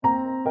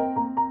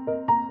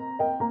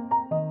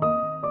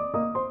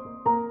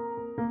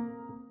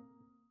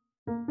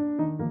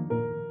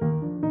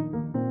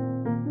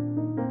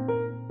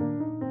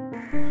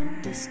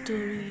The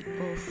Story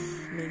of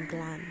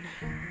MingLan,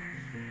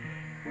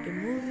 a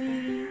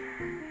movie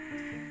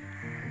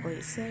or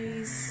a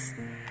series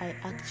I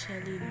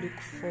actually look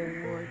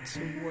forward to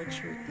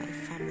watching with my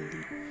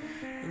family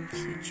in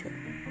future.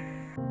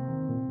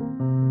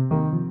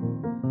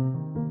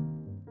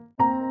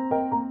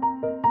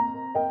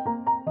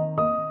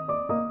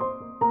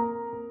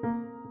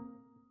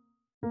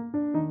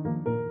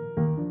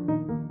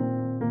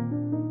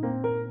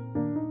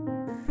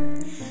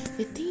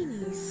 The thing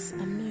is,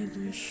 I'm not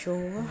even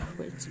sure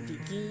where to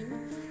begin.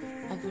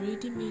 I've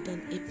already made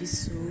an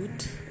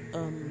episode,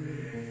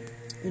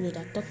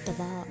 that talked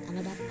about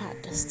another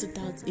part that stood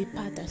out, a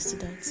part that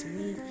stood out to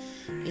me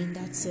in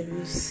that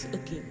series.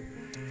 Okay,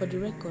 for the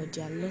record,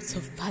 there are lots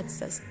of parts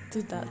that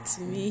stood out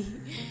to me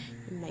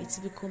in my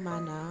typical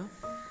manner,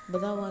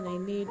 but that one I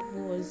made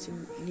was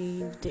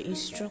the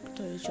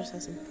instructor is just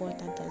as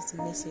important as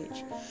the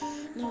message.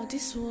 Now,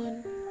 this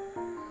one,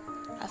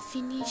 I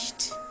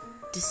finished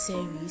the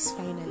series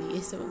finally,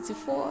 a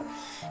 74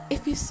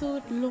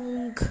 episode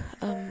long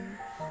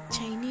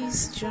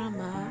Chinese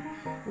drama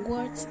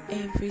worth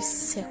every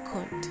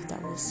second that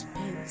was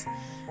spent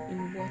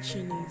in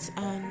watching it.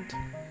 And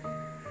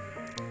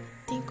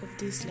think of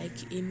this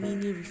like a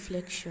mini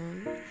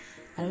reflection.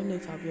 I don't know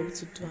if I'll be able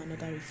to do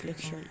another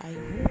reflection. I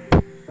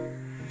hope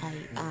I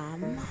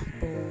am,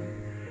 but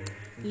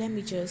let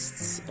me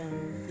just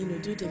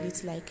do the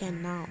little I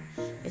can now,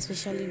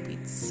 especially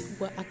with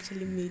what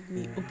actually made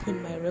me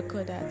open my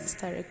recorder to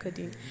start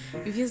recording.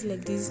 It feels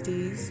like these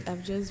days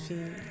I've just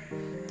been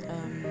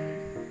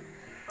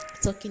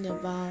talking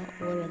about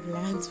what I've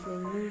learned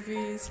from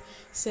movies,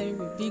 sharing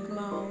with Big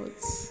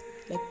Mouth,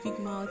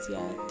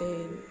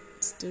 then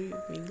Story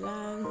of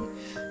MingLan,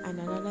 and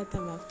another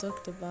time I've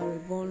talked about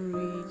Reborn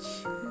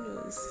Rich. Who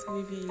knows?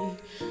 Maybe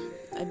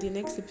the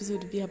next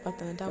episode will be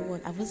about another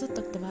one. I've also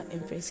talked about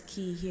Empress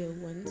Key here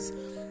once,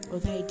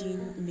 although I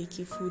didn't make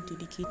a full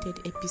dedicated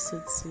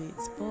episode to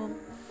it, but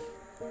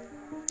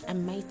I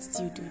might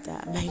still do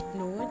that, I might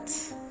not.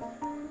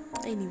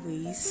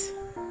 Anyways,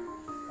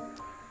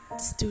 the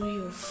Story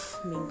of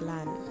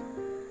MingLan.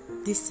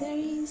 The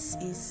series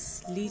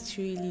is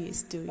literally a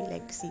story.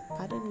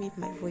 Pardon me if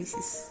my voice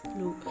is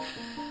low.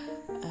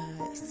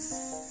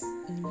 It's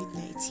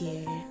midnight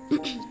here.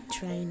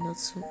 Trying not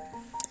to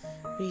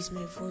raise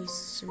my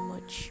voice too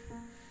much.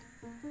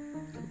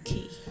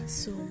 Okay,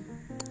 so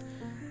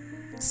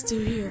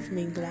Story of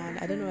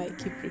MingLan. I don't know why I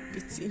keep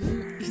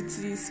repeating it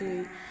this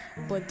way,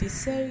 but the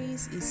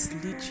series is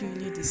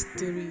literally the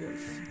story of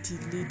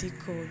the lady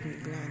called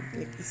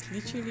MingLan. It's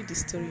literally the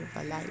story of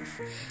her life.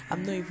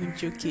 I'm not even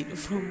joking.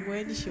 From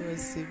when she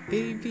was a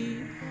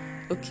baby,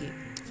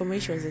 from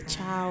when she was a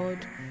child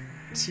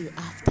till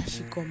after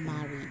she got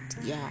married.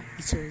 Yeah,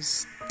 it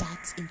was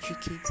that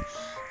intricate.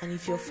 And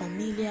if you're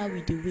familiar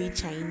with the way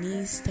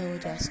Chinese tell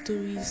their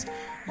stories,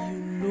 you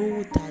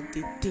know that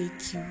they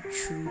take you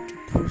through the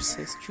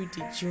process, through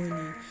the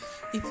journey.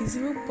 If it's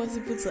even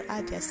possible to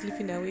add their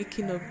sleeping and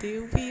waking up, they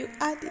will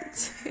add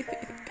it.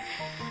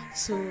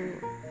 So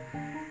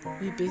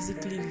we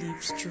basically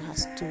lived through her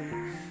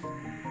story.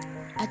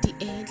 At the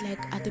end,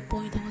 at the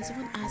point, I was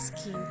even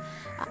asking,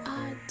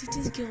 did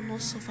this girl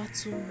not suffer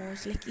too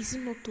much? Is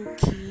it not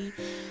okay?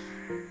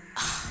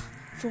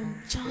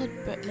 From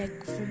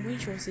childbirth, from when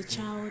she was a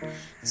child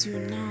till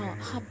now,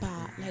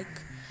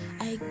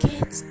 I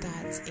get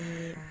that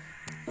there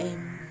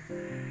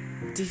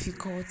are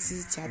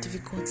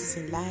difficulties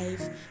in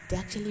life. They're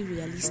actually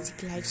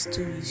realistic life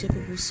stories where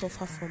people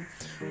suffer from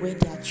when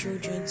they are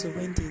children to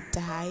when they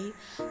die,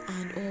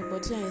 and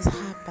but this one is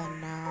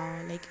happen now.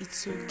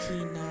 It's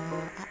okay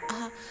now.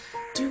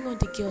 Do you want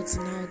the girl to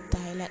now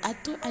die? I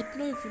don't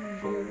even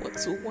know what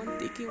to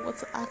want again, what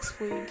to ask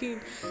for again.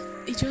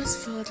 It just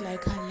felt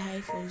like her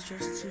life was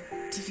just too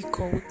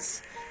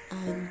difficult,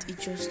 and it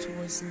just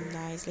wasn't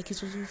nice. It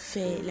wasn't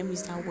fair. Let me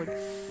use that word.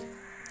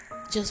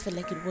 Just felt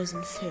like it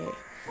wasn't fair.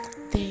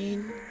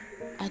 Then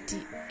at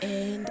the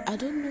end, I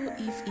don't know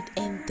if it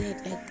ended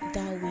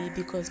that way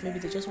because maybe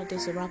they just wanted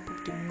to wrap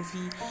up the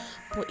movie,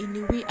 but in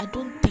a way I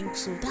don't think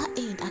so. That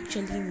end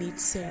actually made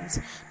sense,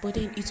 but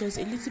then it was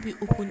a little bit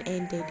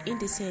open-ended in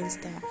the sense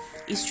that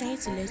it's trying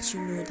to let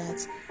you know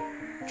that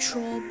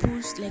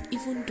troubles,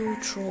 even though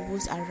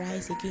troubles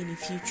arise again in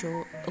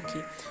future,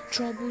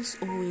 troubles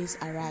always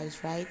arise,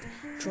 right?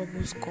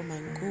 Troubles come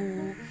and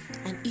go,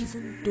 and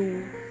even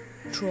though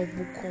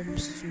trouble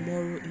comes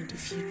tomorrow in the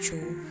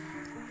future,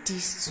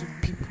 these two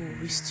people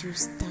will still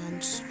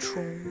stand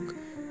strong,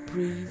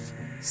 brave,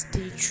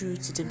 stay true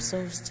to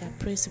themselves, their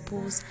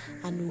principles,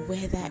 and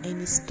weather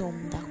any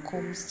storm that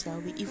comes their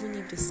way, even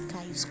if the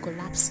sky is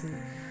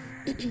collapsing.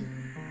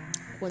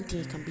 one thing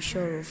you can be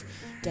sure of,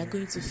 they are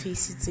going to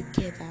face it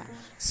together.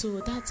 So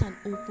that's an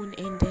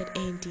open-ended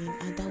ending,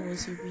 and that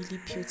was a really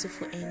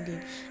beautiful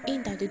ending,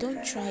 in that they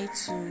don't try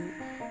to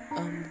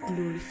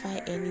glorify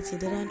anything,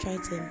 they don't try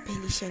to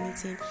embellish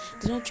anything,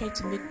 they don't try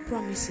to make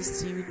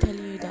promises to you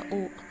telling you that,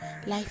 oh,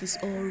 life is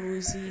all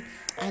rosy,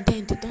 and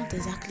then they don't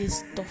exactly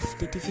stuff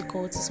the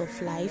difficulties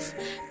of life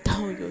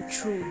down your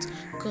throat,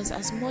 because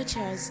as much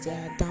as there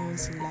are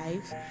downs in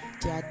life,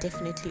 there are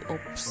definitely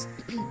ups.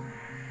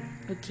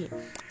 Okay,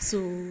 so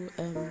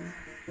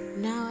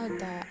now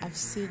that I've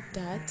said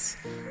that,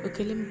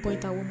 okay, let me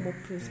point out one more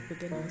principle,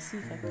 then I'll see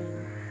if I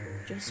can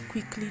just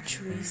quickly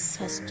trace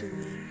her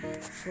story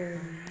from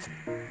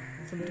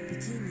the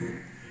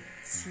beginning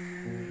to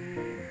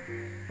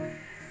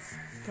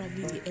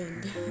probably the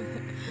end.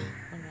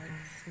 Alright,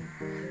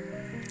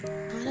 so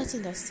another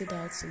thing that stood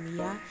out to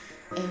me,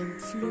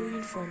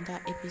 flowing from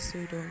that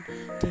episode on,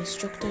 the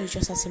instructor is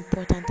just as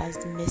important as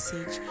the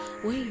message.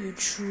 When you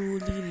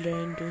truly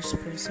learn those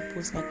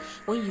principles, like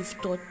when you've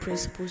taught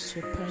principles to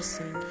a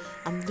person,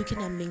 I'm looking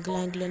at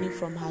MingLan learning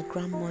from her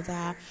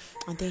grandmother,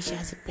 and then she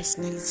has a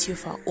personality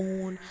of her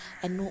own,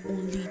 and not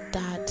only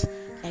that,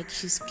 like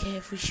she's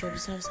careful, she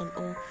observes and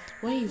all.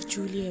 When you've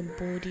truly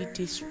embodied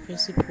these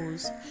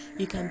principles,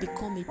 you can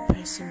become a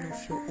person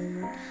of your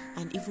own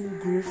and even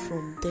grow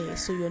from there.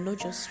 So you're not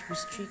just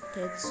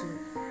restricted to,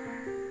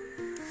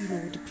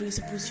 the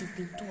principles you've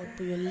been taught,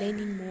 but you're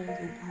learning more,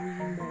 you're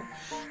growing more.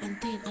 And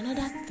then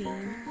another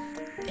thing,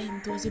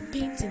 there was a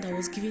painting that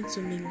was given to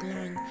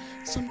MingLan,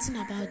 something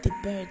about the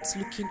birds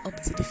looking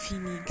up to the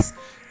phoenix,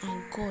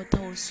 and God,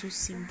 that was so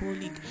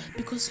symbolic,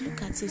 because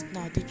look at it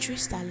now, they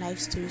traced our life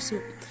story.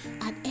 So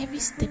at every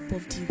step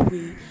of the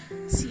way,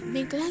 see,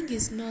 MingLan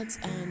is not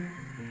an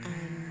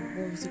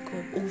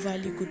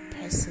overly good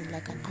person,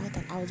 like an out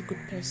and out good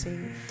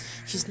person.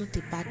 She's not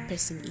a bad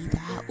person either.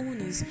 Her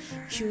own is,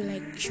 she will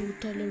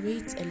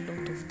tolerate a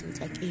lot of things,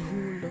 like a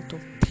whole lot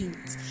of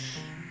things,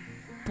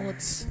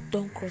 but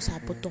don't cross her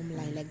bottom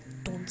line. Like,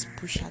 don't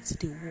push her to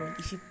the wall.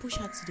 If you push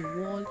her to the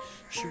wall,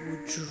 she will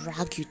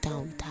drag you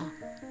down with her.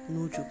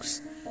 No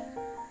jokes.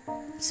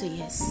 So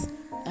yes,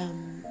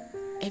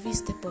 every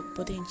step up,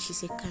 but then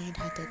she's a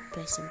kind-hearted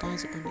person.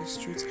 That's the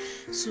honest truth.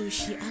 So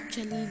she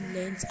actually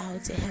lends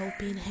out a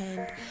helping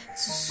hand to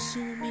so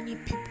many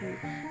people.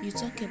 You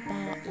talk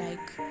about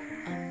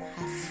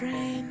her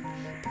friend,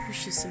 people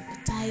she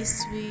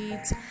sympathized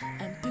with,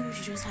 people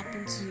she just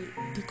happened to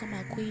become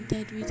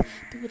acquainted with,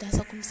 people that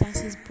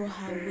circumstances brought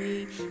her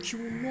way. She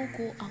will not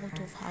go out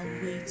of her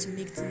way to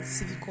make things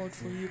difficult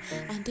for you.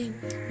 And then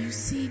you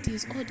see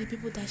this, all the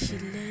people that she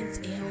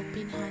lent a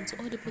helping hand to,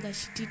 all the people that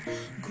she did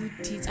good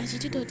deeds, and she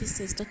did all these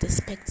things not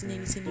expecting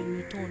anything in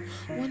return.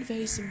 One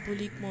very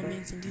symbolic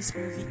moment in this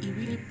movie, it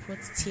really brought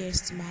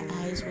tears to my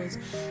eyes, was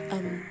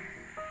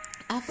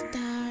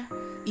after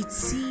it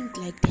seemed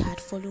like they had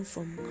fallen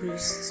from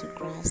grace to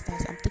grass.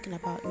 I'm talking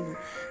about,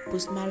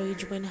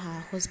 post-marriage, when her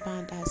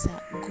husband, as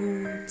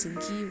Gu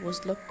Tingye,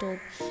 was locked up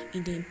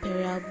in the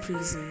imperial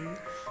prison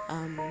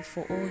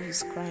for all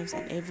his crimes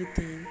and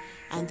everything.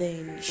 And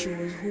then she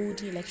was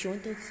holding, like she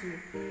wanted to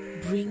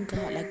bring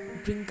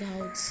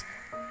out.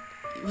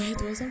 Well,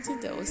 there was something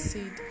that was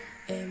said.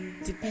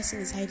 The person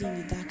is hiding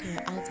in the dark and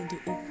you're out in the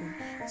open.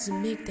 To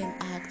make them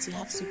act, you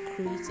have to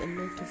create a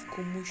lot of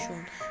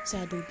commotion so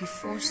that they'll be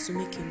forced to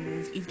make a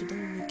move. If they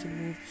don't make a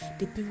move,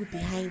 the people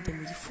behind them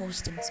will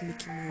force them to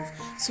make a move.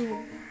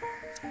 So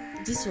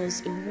this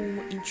was a whole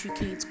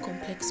intricate,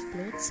 complex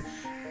plot.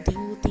 The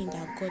whole thing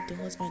that got the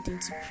husband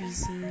into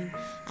prison,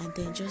 and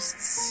then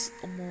just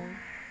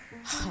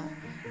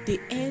the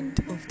end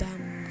of that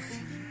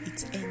movie,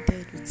 it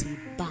ended with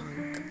a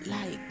bang.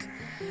 Like,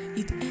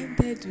 it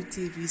ended with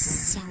a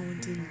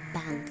resounding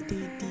bang.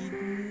 They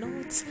did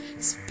not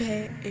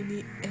spare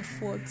any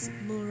effort,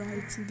 no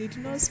writing. They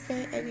did not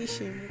spare any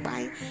shame.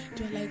 Why?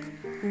 They were like,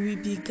 we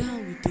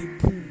began with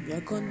a boom.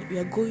 We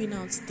are going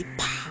out to the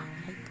pow.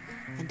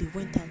 And they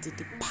went out to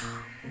the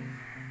pow.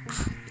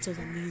 It was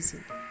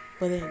amazing.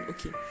 But then,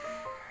 okay.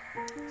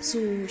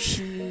 So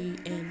she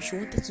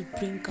wanted to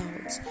bring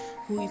out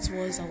who it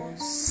was that was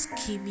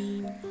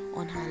scheming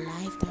on her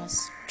life, that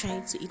was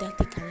trying to either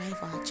take her life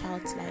or her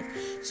child's life.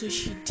 So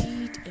she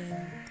did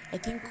I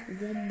think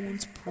 1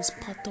 month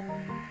postpartum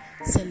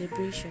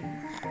celebration.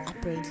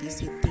 Apparently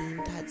it's a thing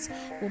that's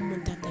 1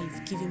 month after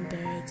you've given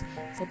birth,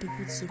 for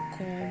people to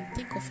come.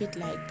 Think of it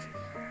like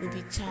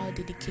maybe child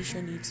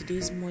dedication in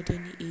today's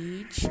modern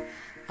age.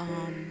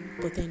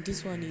 But then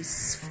this one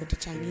is for the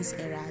Chinese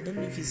era. I don't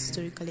know if it's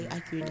historically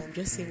accurate. I'm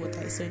just saying what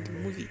I saw in the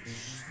movie.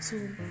 So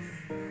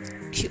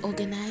she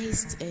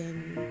organized a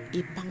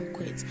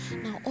banquet.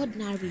 Now,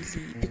 ordinarily,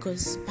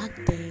 because back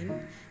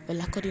then, well,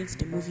 according to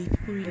the movie,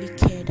 people really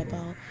cared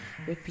about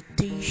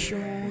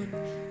reputation.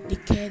 They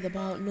cared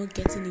about not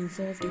getting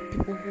involved with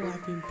people who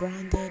have been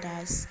branded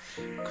as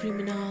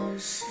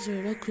criminals.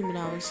 Sorry, not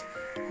criminals.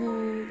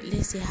 Who,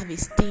 let's say, have a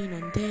stain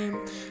on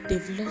them.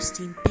 They've lost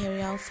the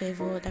imperial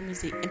favor. That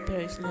means the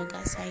emperor is no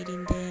longer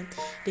siding them.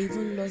 They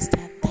even lost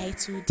their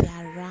title,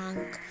 their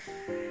rank.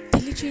 They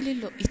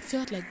it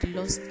felt like they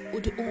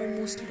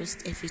almost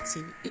lost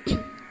everything.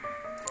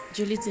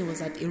 The only thing was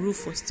that a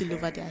roof was still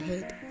over their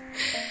head.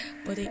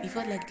 But then it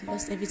felt like they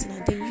lost everything.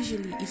 And then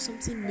usually if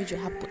something major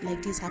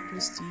like this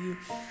happens to you,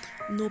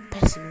 no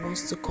person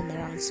wants to come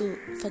around. So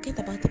forget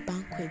about the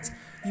banquet.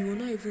 You will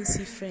not even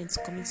see friends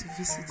coming to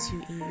visit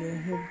you in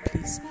your home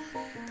place.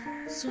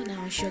 So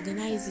now she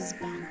organized this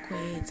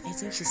banquet. I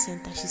think she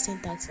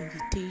sent out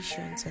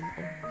invitations and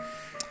all.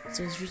 It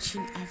was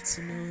reaching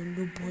afternoon,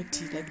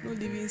 nobody, like not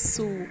even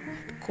so,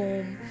 had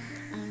come.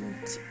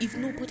 And if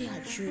nobody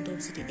had showed up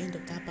to the end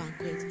of that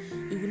banquet,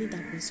 it wouldn't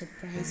have been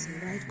surprising,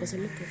 right? Because a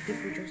lot of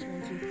people just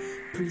want to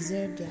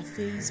preserve their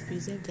face,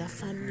 preserve their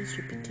family's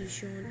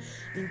reputation.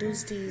 In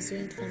those days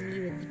when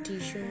family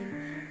reputation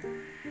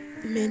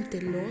meant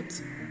a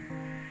lot,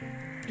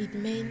 it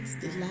meant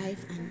the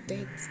life and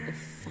death of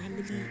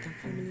family and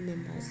family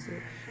members. So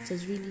it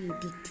was really a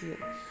big deal.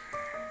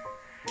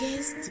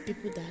 Guess the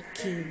people that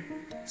came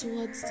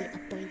towards the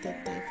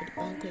appointed time for the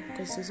banquet,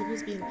 because it was supposed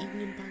to be an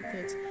evening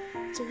banquet.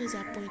 Towards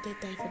the appointed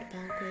time for the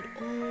banquet,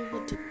 all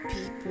the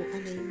people,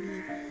 and I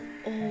mean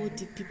all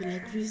the people,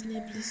 like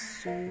reasonably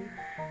so.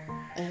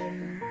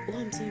 Why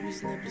I'm saying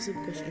reasonably so,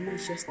 because I know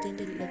she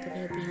extended a lot of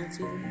help behind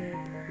to even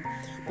more people.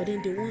 But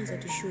then the ones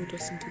that they showed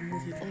us in the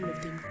movie, all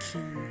of them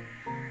came.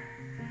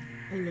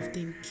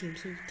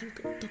 So you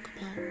talk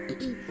about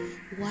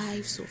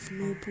wives of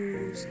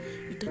nobles,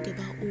 you talk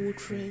about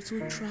old friends who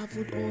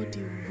traveled all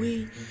the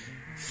way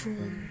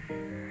from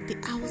the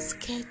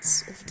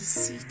outskirts of the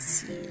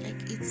city.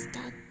 Like it's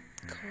that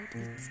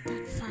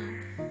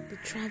far. They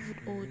traveled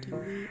all the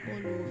way,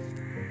 all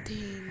of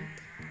them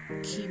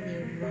came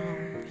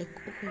around, like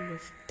all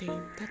of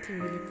them. That thing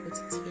really brought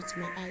a tear to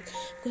my eyes,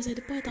 because at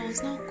the point I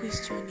was now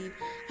questioning,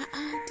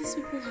 these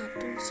people have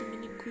done so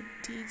many good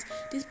deeds,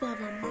 these people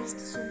have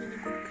amassed so many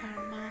good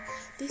karma,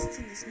 this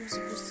thing is not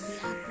supposed to be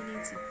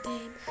happening to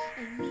them.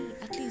 I mean,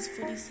 at least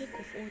for the sake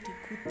of all the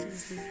good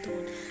things they've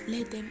done,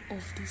 let them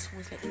off these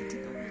ones. Like, it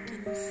did not make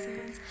any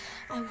sense.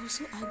 I was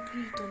so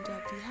aggrieved on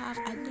their behalf.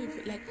 I don't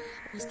even, like,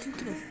 I was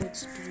thinking of what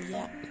to do,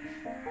 yeah.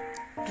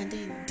 And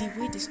then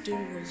the way the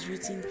story was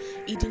written,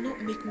 it did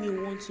not make me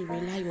want to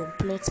rely on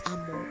plot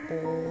armor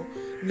or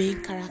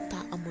main character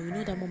armor. You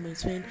know that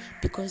moment when,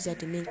 because they're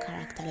the main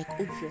character, like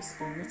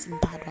obviously nothing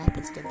bad will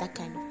happen to them, that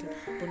kind of thing.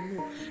 But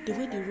no, the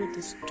way they wrote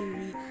the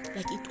story,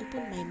 like it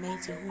opened my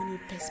mind to a whole new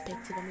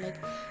perspective. I'm like,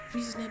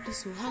 reasonably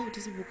so, how would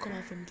these people come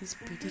out from this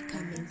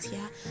predicament?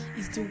 Yeah,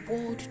 is the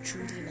world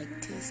truly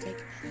like this? Like,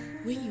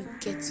 when you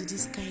get to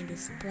this kind of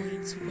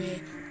point where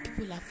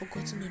people have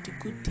forgotten all the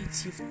good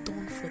deeds you've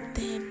done for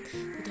them,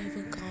 they don't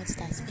even count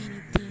it as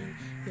anything,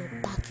 your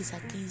back is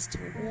against the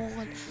wall,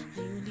 and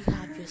you only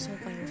have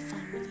yourself and your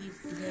family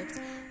left.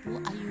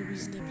 What are you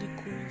reasonably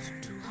going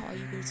to do? How are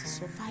you going to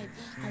survive?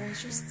 I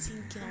was just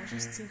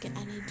thinking, and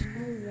I did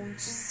not want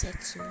to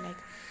settle.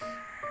 Like,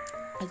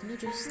 I did not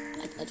just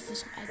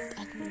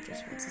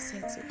want to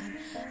settle, and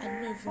I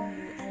did not even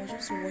know. I was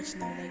just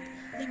watching. I was like,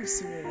 let me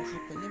see what will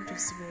happen. Let me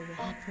just see what will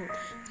happen.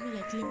 You know,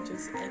 like, let me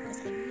just, because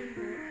I didn't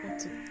know what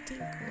to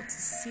think, what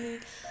to say.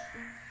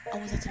 I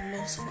was at a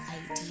loss for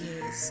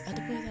ideas. At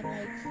the point I'm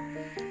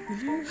like, will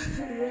you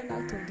run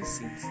out of the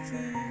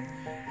city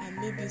and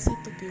maybe set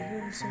up a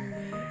home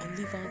somewhere and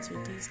live out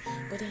your days?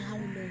 But then how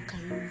long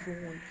can you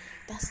run?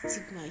 That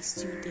stigma is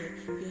still there.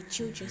 Your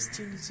children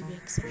still need to be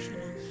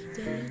exceptional.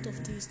 There are a lot of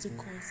things to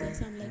consider.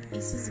 So I'm like,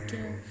 is this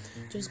girl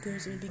just going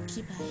to maybe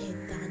keep her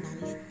head down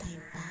and let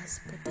time pass?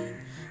 But then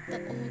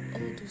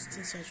all those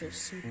things are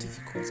just so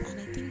difficult.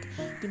 And I think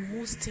the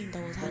most thing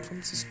that was hard for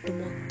me to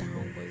stomach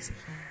down was,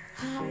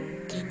 how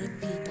can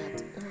it be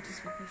that all these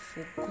people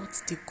forgot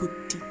the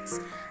good deeds?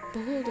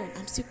 But hold on,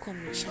 I'm still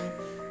coming, Shan.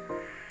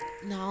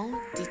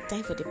 Now, the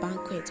time for the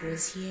banquet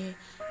was here,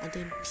 and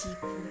then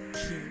people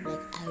came.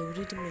 Like I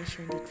already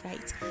mentioned it,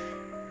 right?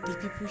 The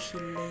people she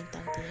lent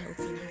out the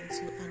helping hand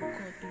to, and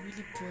God,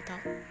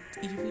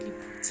 it really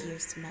brought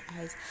tears to my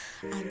eyes.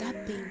 And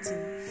that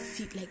painting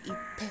it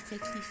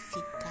perfectly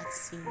fit that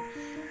scene.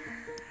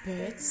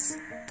 Birds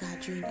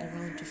gathering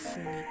around the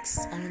phoenix,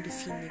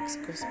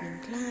 because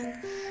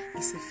MingLan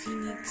is a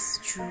phoenix,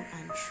 true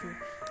and true.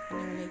 And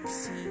I'm like,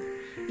 see,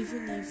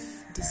 even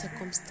if the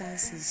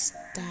circumstance is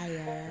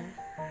dire,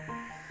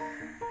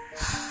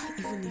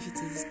 even if it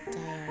is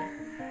dire,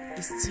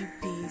 it still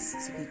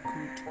pays to be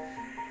good.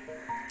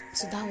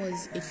 So that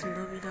was a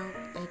phenomenal,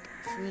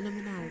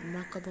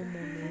 remarkable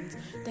moment.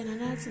 Then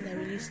another thing that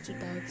really stood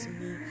out to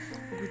me,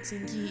 Gu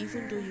Tingye,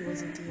 even though he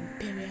was in the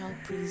imperial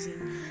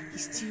prison, he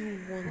still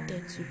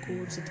wanted to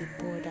go to the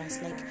borders.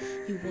 Like,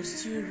 he was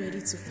still ready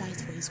to fight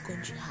for his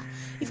country.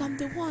 If I'm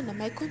the one and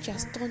my country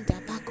has turned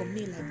their back on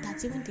me like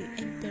that, even the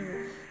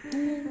emperor,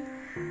 who,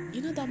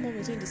 you know that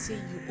moment when they say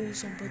you owe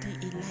somebody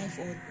a life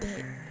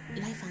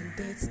and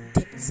death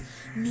debt,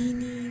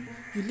 meaning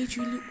you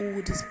literally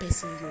owe this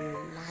person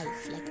your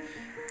life. Like,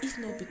 if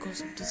not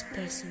because of this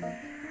person,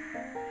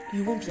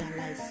 you won't be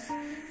alive.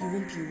 you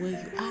won't be where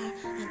you are.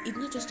 And it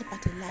not just stop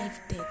at a life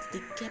death.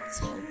 They kept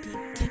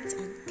helping, kept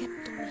on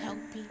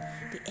helping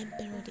the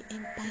emperor, the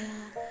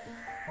empire.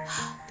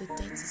 The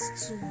debt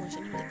is too much.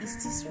 And I'm like, is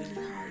this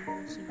really how you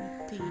want to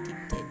repay the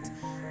debt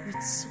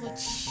with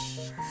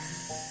such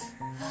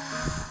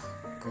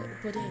God?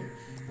 But then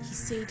he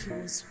said he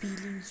was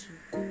willing to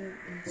go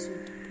into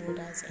the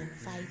borders and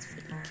fight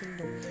for the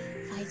kingdom,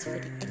 fight for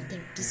the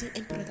emperor, the same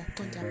emperor that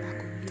turned their back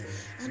on you.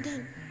 And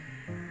then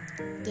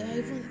they are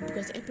even,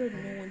 because the emperor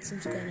did not want him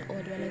to go in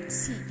order, like,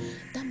 see,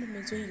 that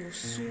moment when you're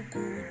so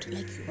good,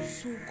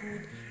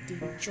 they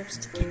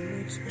just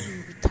cannot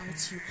do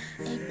without you.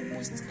 And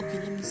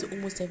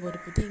almost everybody,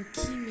 but then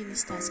key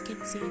ministers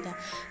kept saying that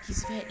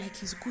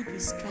he's good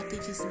with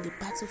strategies in the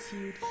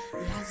battlefield,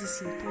 he has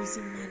this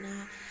imposing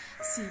manner.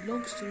 See,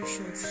 long story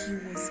short, he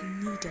was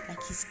needed,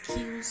 like his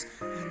skills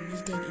are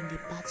needed in the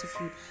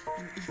battlefield,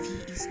 and if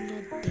he is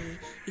not there,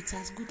 it's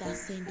as good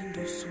as sending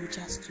those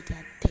soldiers to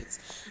their deaths.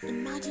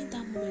 Imagine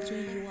that moment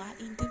when you are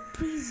in the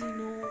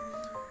prison,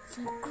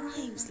 for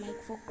crimes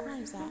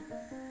that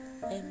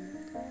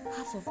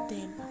half of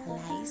them are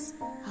lies,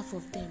 half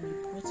of them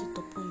you brought it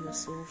upon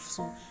yourself.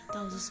 So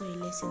that was also a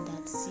lesson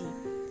that, see,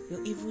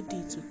 your evil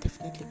deeds will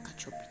definitely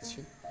catch up with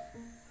you.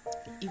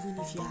 Even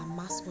if you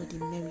amass all the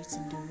merits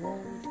in the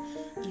world,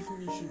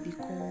 even if you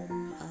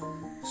become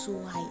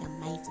so high and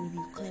mighty, maybe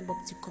you climb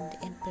up to become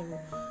the emperor,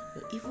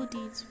 your evil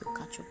deeds will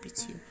catch up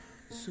with you.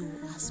 So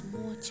as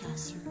much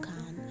as you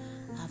can,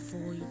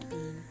 avoid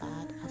being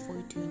bad,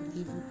 avoid doing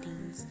evil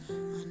things,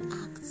 and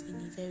act in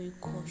a very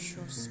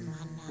cautious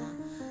manner.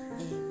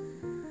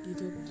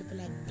 People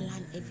like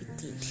plan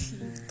everything.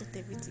 You've thought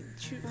everything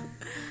through.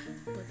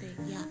 But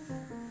then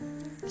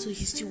so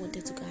he still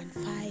wanted to go and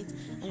fight,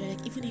 and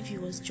like, even if he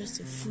was just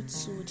a foot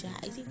soldier,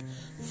 I think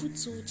foot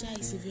soldier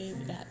is a very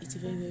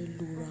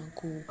low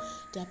rank.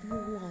 There are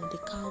people who are on the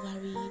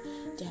cavalry,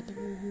 there are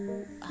people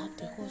who have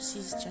the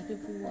horses, there are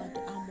people who have the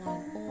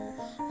armor and all,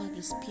 who have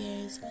the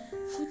spears.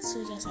 Foot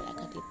soldiers are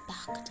like at the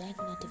back, they're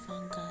even at the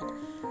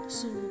vanguard.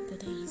 So, but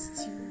then he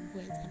still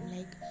went. I'm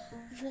like,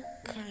 what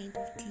kind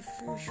of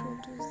devotion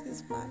does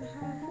this man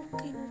have?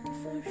 What kind of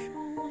devotion?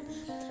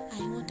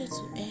 I wanted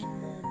to earn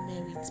more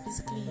merits.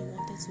 Basically, he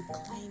wanted to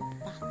climb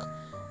back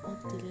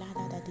up the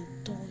ladder that they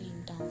tore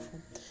him down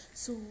from.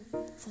 So,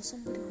 for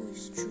somebody who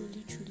is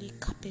truly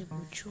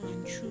capable, true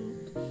and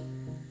true,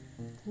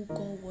 who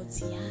got what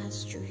he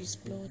has through his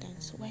blood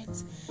and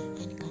sweat,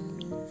 and can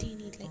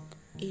maintain it like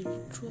a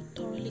true,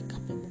 thoroughly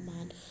capable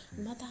man,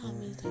 no matter how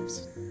many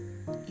times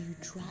you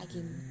drag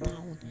him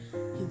down,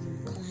 he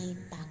will climb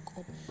back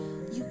up.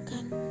 You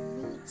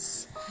cannot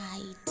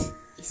hide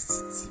a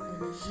city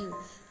on a hill.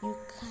 You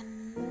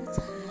cannot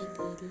hide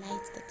a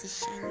light that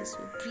is shining so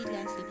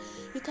brilliantly.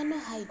 You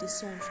cannot hide the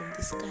sun from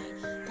the sky.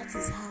 That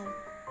is how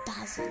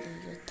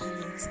dazzling your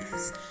talent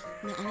is.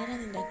 Now, another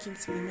thing that came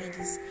to my mind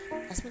is,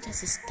 as much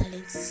as his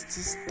talent is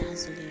this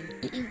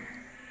dazzling,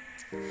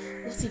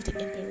 what if the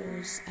emperor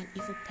was an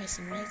evil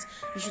person, right?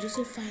 You should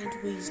also find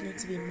ways not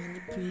to be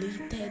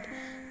manipulated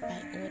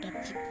by other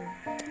people.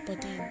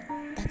 But then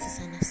that is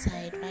an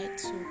aside, right?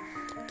 So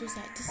these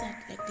are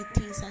like the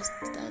things that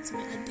stood out to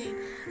me. And then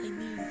I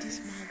knew this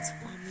man's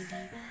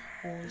family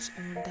was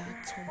under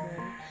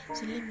turmoil.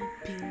 So let me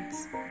paint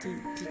the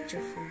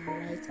picture for you,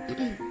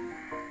 right?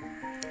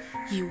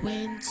 He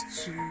went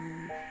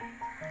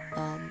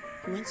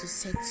to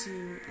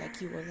settle, like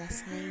he was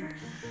assigned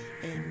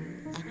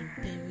an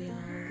imperial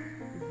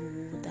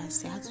role that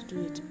had to do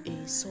with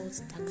a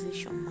salt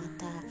taxation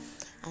matter,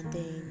 and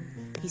then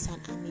he's an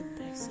army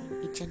person,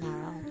 a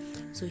general,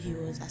 so he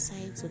was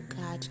assigned to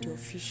guard the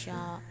official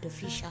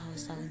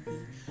house that would be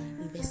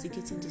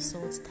investigating the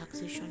salt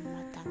taxation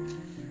matter.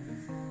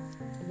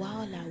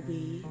 While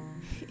away,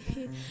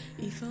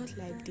 it felt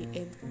like the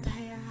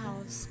entire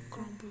house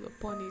crumbled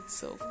upon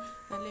itself.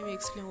 Now let me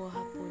explain what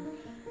happened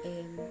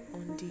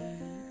on the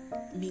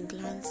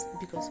MingLan,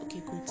 because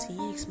Gu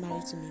Tingye is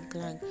married to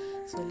MingLan,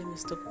 so let me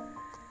stop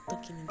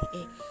talking in the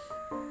air.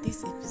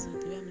 This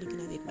episode, the way I'm looking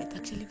at it, might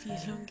actually be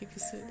a long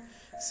episode.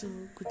 So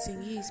Gu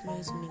Tingye is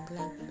married to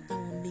MingLan. Now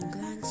on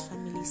MingLan's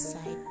family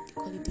side, they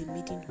call it the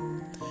maiden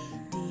home.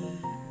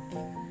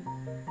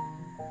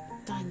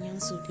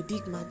 So the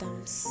big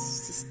madam's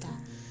sister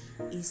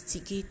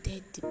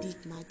instigated the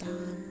big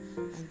madam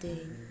and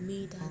then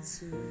made her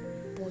to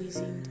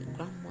poison the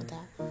grandmother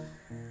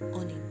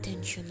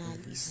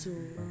unintentionally. So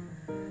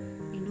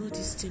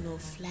this thing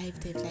of life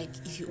debt, like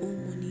if you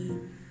owe money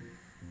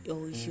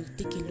or if you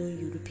take a loan,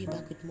 you repay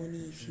back with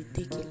money. If you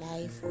take a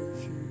life, or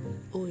if you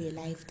owe a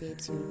life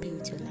debt, you repay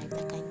with your life,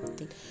 that kind of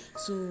thing.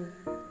 So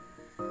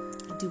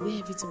the way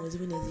everything was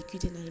even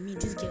executed, and I mean,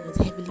 this girl was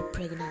heavily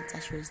pregnant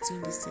as she was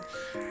doing this thing.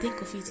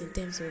 Think of it in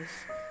terms of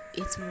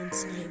 8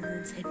 months, 9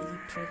 months, heavily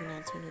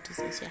pregnant when all these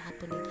things were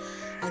happening.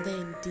 And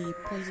then they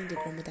poisoned the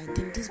grandmother. And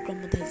then this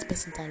grandmother is the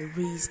person that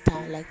raised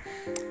her. Like,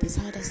 this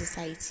how the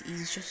society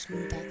is. Just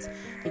know that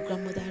the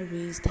grandmother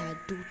raised her,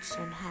 dotes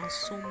on her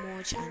so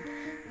much and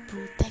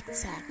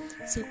protects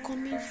her. So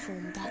coming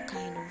from that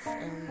kind of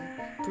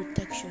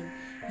protection,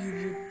 you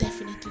will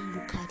definitely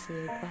look out for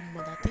your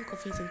grandmother. Think of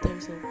perfect in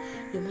terms of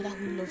your mother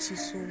who loves you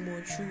so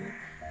much,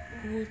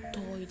 who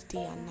toiled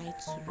day and night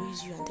to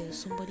raise you, and then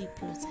somebody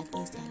plots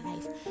against their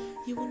life,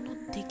 you will not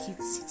take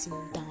it sitting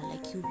down.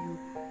 Like you will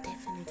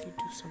definitely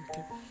do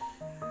something.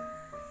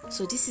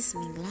 So this is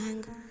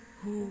MingLan,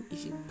 who,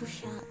 if you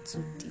push her to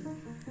the,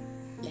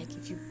 like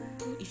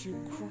if you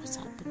cross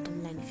her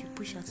bottom line, if you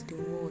push her to the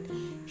wall,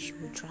 she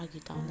will drag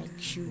you down. Like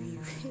she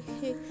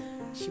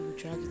will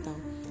drag you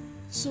down.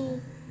 So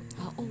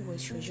her own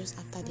was, she was just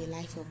after the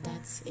life of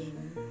that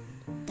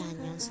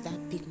Daniel, so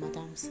that big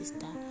madam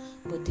sister.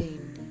 But then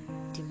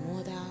the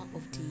mother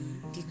of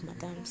the big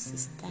madam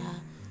sister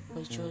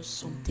was just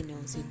something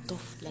else, a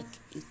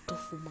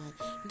tough woman.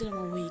 You know the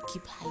one where you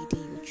keep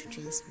hiding your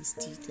children's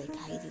mistakes, like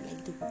hiding,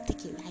 like they will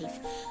take a life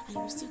and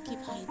you still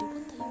keep hiding.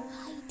 What are you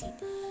hiding?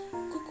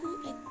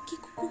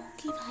 Kuku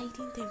keep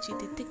hiding them till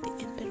they take the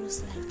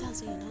emperor's life.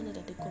 That's when you now know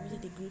that they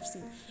committed a grave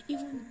sin.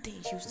 Even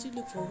then, she will still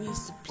look for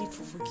ways to plead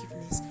for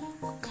forgiveness.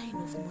 What kind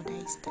of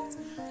mother is that?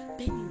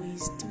 But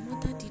anyways, the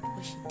mother did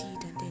what she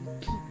did, and then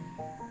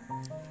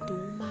the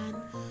woman,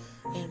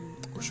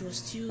 she was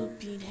still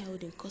being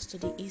held in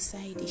custody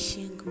inside the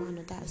Sheng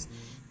manor, that's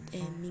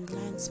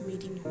MingLan's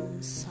maiden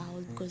home's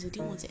house, because they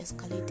didn't want to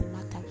escalate the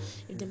matter.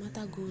 If the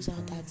matter goes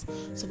out that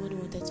somebody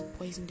wanted to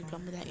poison the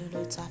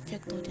grandmother-in-law, to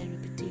affect all their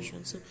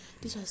reputation. So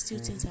these were still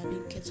things that are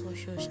being kept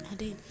hush hush. And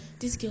then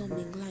this girl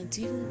MingLan,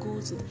 to even go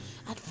to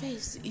at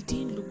first it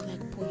didn't look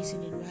like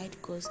poisoning, right?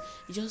 Because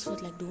it just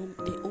felt like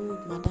the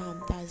old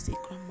madam, that's the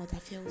grandmother,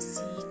 fell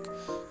sick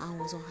and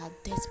was on her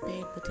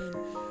deathbed. But then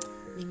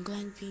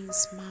MingLan, being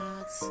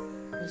smart,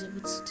 was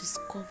able to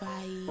discover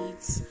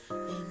it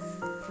and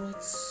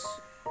brought,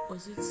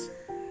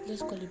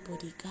 let's call it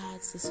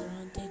bodyguards. They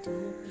surrounded the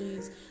whole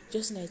place.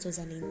 Just like it was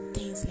an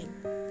intense,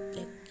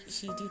 like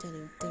she did an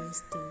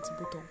intense thing to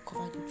both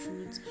uncover the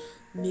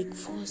truth,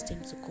 force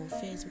them to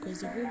confess,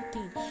 because the whole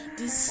thing,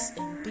 this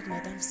big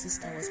madam's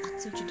sister was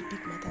acting to the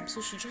big madam,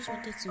 so she just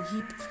wanted to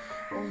heap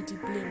all the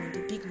blame on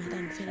the big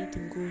madam if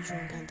anything goes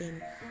wrong, and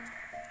then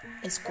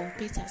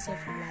exculpate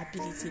herself from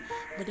liability.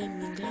 But then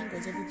MingLan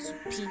was able to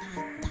pin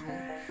her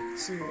down.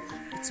 So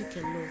it took a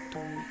lot.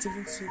 It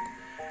even took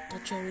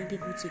torturing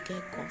people to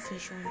get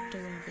confession,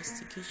 thorough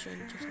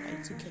investigation. Just like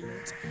it took a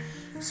lot.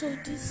 So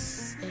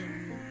this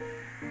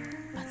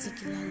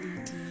particular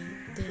lady,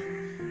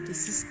 then the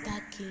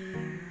sister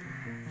came,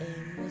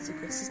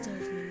 sister of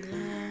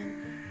MingLan,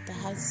 that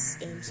has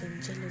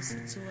some jealousy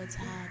towards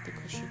her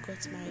because she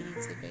got married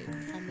into a very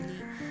good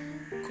family,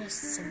 caused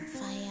some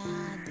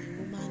fire. The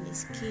woman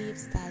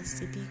escaped, that's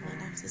the big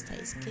madam sister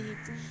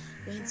escaped,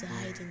 went to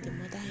hide in the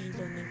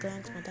mother-in-law,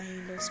 MingLan's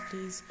mother-in-law's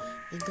place.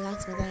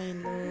 MingLan's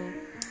mother-in-law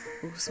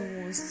also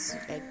wants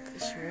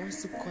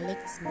to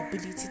collect the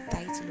nobility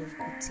title of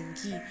Gu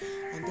Tingye,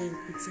 and then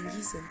Gu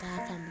Tingye's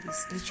entire family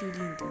is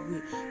literally in the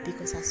way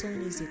because her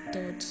son is the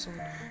third son.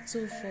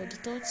 So for the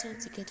third son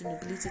to get the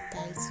nobility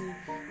title,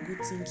 Gu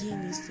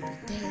Tingye needs to be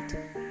dead,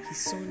 his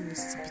son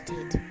needs to be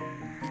dead.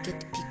 You get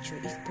the picture,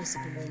 if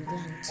possible,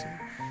 MingLan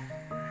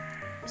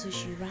too. So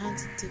she ran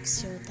to take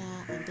shelter,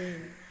 and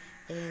then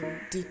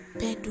they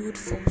peddled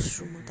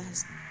false rumor.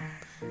 That's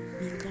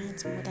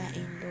MingLan's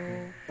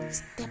mother-in-law,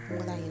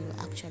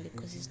 stepmother-in-law actually,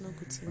 because it's not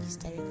Gu Tingye's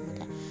direct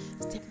mother,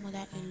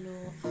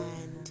 stepmother-in-law,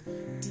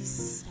 and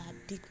this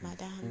big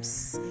madam's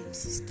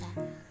sister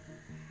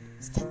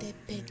started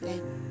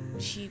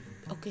she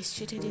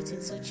orchestrated it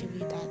in such a way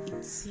that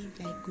it seemed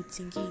like Gu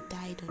Tingye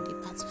died on the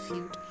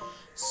battlefield.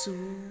 So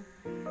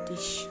they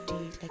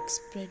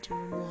spread the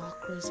rumor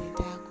across the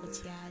entire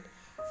courtyard,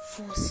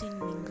 forcing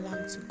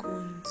MingLan to go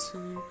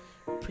into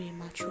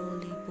premature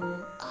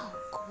labor. Oh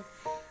God.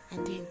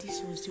 And then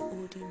this was the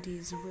olden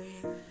days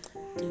where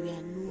they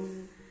were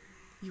known.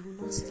 You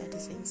will not see that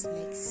there's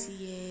anything like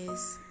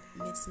CS,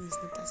 medicine is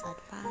not as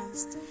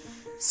advanced.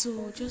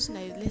 So just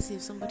like, let's say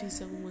if somebody is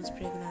 7 months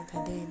pregnant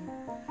and then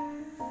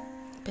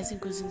the person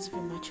goes into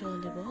premature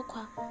labor,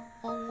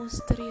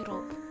 almost 3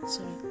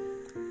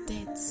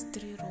 deaths,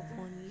 3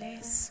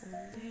 unless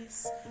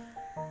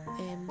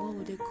what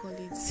would they call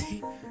it?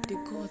 The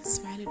God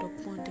smiled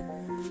upon them,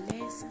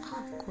 unless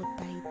God,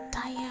 by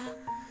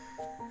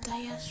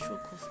dire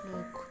stroke of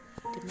luck,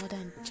 the mother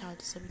and child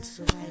is able to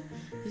survive.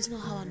 It's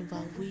not how an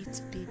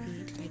overweight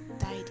baby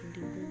died in the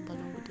womb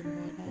along with the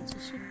mother. It's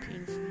so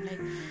painful.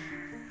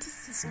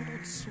 This is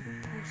not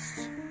supposed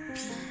to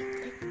be.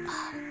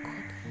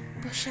 God.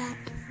 But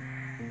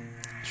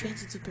she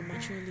went into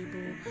premature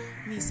labor.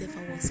 Me self, I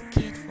was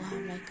scared for her.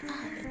 Let her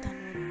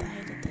not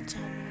die, let the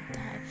child not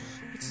die.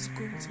 What is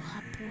going to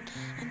happen?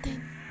 And then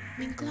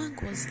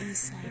MingLan was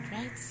inside,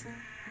 right?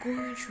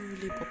 Going through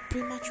labor,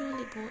 premature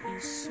labor,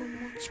 in so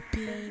much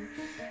pain,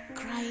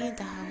 crying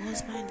that her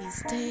husband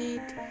is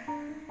dead,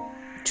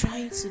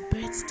 trying to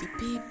birth the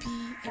baby.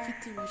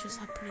 Everything was just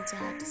happening to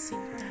her at the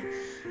same time.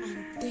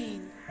 And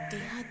then they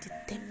had the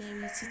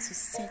temerity to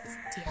set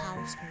the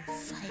house on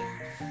fire.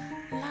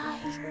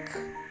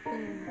 Oh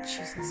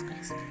Jesus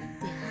Christ,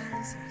 the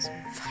house was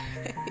on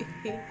fire.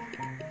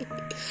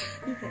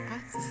 People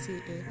had to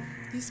say,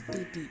 this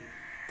baby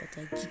that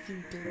are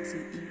giving birth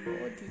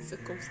in all these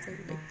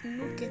circumstances. Like, you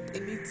don't get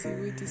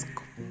anything where this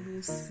couple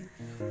no see.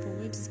 From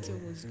when this girl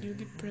was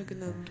newly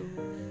pregnant, to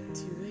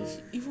when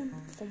she, even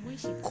from when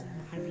she got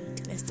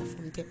married, let's start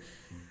from there.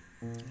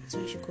 So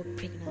when she got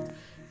pregnant,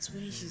 to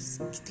when she's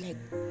like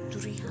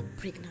during her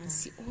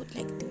pregnancy, or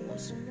like there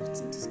was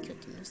nothing this girl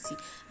did not see,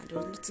 and there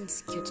was nothing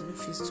this girl did not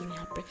face during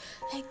her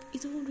like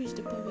it even reached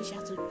the point where she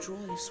had to draw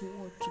a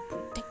sword to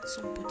protect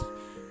somebody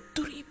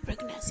during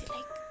pregnancy.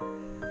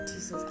 Like,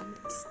 Jesus, and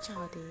this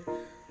child,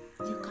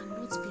 you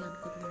cannot be an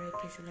ordinary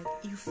person.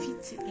 Like, you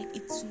fit it, like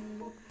it's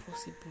not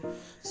possible.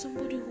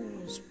 Somebody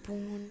who was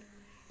born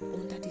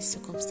under these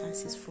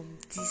circumstances from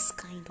this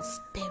kind of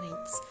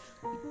parents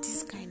with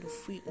this kind of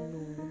free,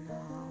 no.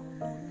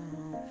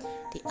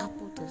 The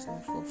apple does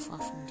not fall far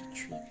from the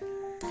tree.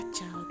 That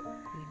child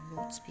will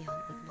not be an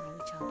ordinary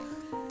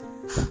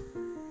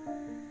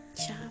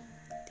child.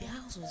 The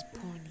house was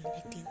burning,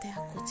 like the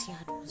entire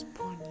courtyard was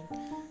burning.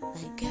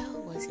 My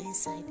girl was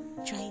inside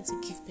trying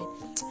to give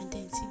birth, and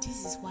then see,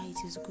 this is why it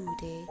is good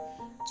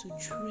to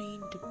train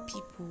the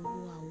people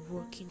who are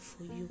working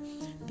for you,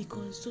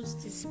 because those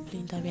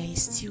disciplines that were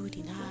instilled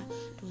in her,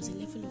 there was a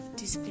level of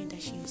discipline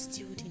that she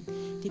instilled in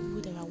the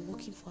people that were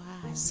working for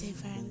her, her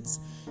servants,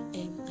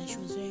 and she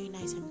was very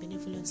nice and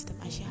benevolent to them,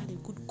 and she had a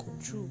good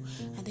control.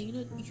 And then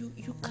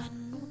you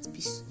cannot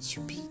be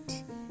stupid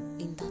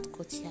in that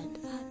courtyard.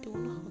 They will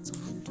know how to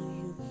handle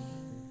you.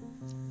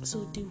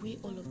 So the way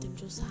all of them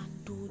just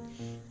handled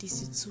the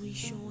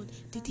situation,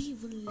 they didn't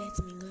even let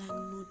MingLan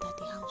know that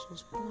the house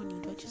was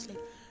burning. They were just like,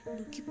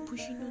 keep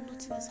pushing,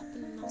 nothing is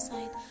happening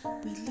outside.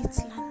 We lit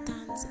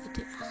lanterns,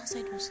 the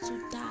outside was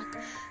too dark,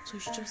 so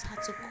she just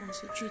had to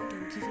concentrate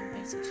on giving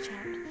birth to the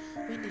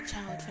child. When the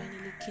child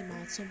finally came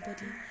out,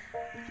 somebody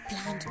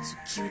planned to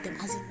kill them,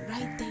 as in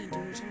right there in the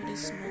room, somebody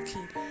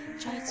smoking,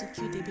 tried to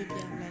kill the baby.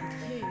 I'm like,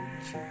 hey,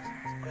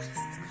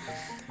 Jesus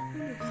Christ,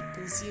 what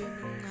happens here?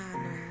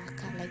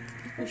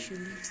 Like, people should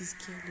leave this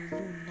girl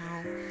alone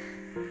now.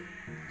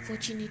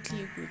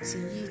 Fortunately, Gu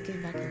Tingye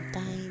came back in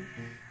time,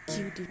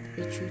 killed the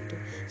perpetrator.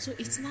 So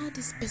it's now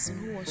this person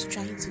who was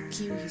trying to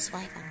kill his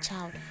wife and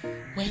child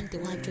when the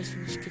wife just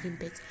finished giving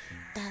birth,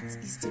 that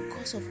is the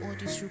cause of all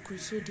this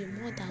recruits. So the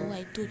mother, who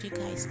I told you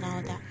guys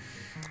now that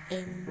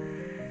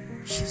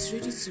she's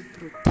ready to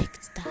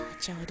protect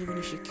that child even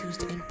if she kills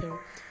the emperor,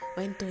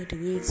 went all the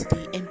way to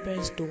the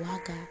empress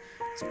Dowaga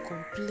to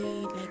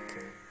complain.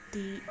 Like,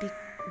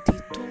 they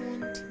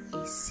turned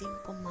a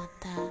simple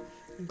matter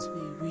into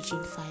a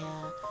raging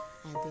fire,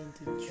 and then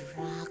they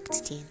dragged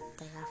the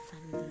entire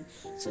family.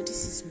 So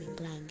this is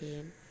MingLan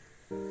game.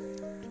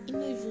 It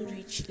not even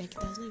reached, like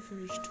it has not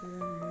even reached 1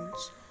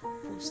 month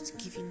post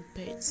giving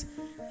birth.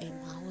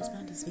 Her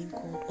husband is being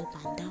called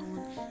up and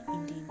down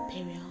in the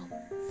imperial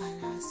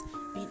palace,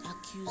 being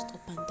accused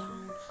up and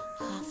down,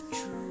 half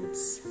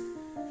truths,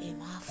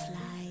 half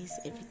lies.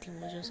 Everything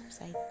was just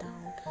upside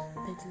down,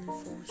 peddling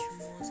false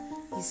rumors.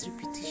 His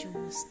reputation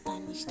was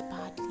tarnished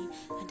badly,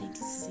 and then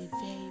this is a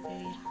very,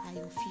 very high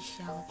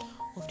official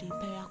of the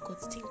imperial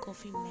court. Think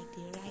of him like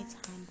the right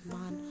hand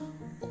man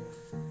of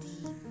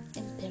the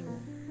emperor.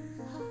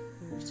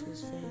 It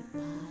was very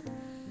bad.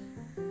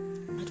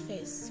 At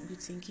first, Gu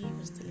Tingye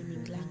was telling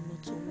MingLan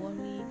not to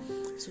worry,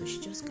 so she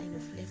just kind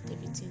of left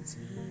everything to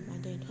him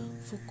and then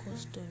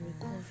focused on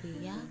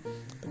recovery,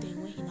 But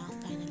then when he now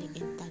finally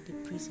entered the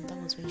prison, that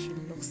was when she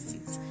lost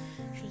it.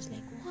 She was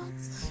like, what?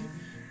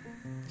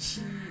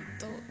 She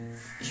thought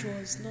she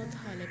was not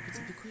her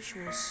liberty because she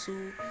was so,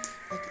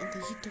 like, in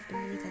the heat of the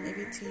moment and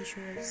everything, she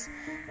was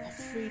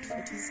afraid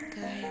for this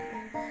guy.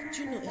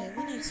 Do you know,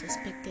 when I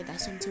suspected that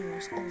something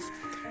was off,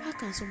 how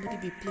can somebody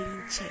be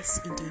playing chess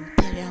in the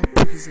imperial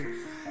prison?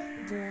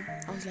 But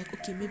I was like,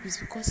 okay, maybe it's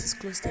because he's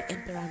close to the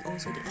emperor, and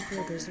also the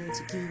emperor doesn't want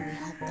to give him a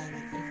hard time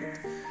and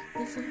everything.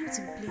 But for him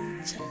to play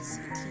chess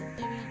in the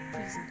imperial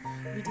prison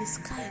with the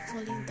sky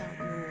falling down,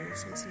 no,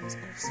 something was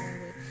off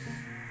somewhere.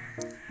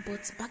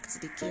 But back to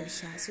the girl,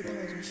 so that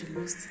was when she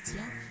lost it,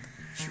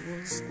 She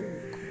was, oh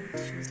God,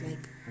 she was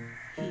like,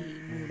 hey,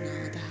 no,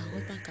 now that her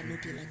husband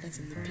cannot be like that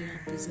in the imperial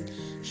prison.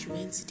 She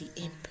went to the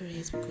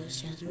empress because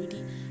she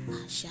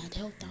had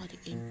helped out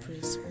the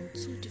empress on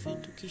 2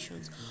 different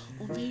occasions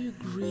on very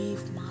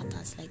grave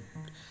matters, like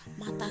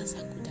matters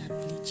that could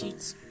have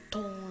legit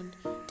torn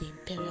the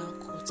imperial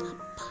court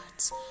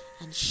apart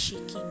and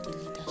shaking the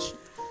leadership.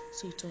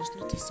 So it was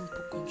not a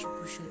simple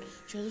contribution.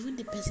 She was even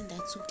the person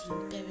that took the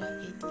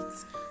imperial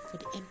edicts for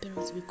the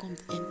emperor to become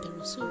the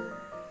emperor. So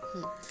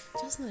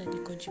just know that the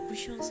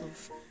contributions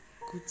of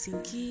Gu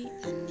Tingye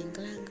and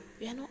MingLan,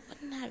 we are not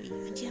ordinary,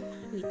 and they are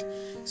married.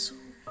 So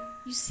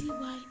you see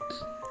why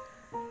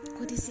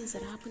all these things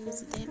that are happening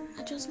to them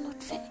are just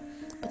not fair.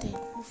 But then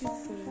moving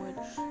forward,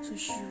 so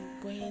she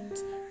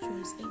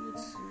was able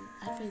to,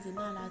 at first they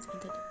not allowed to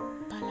enter the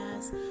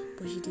palace,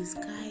 but she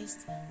disguised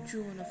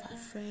through one of her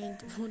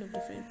friends. One of the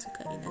friends took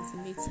her in as a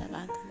maid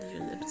servant, and then she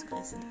was able to go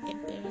and see the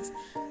empress,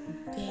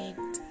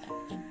 begged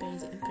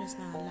the empress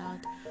now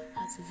allowed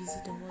her to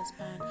visit the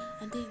husband.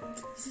 And then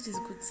you see this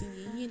Gu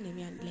Tingye,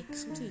 and like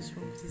something is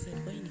wrong with his head.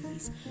 But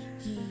anyways,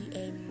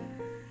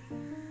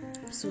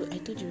 So I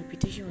told you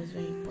reputation was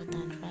very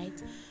important,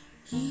 right?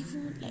 He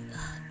even like,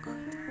 God.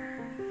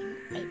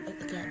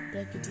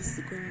 Maybe this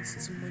is going into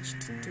too much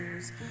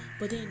details,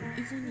 but then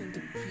even in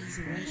the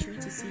prison, right? She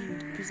went to see him in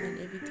the prison and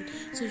everything.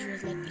 So he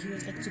was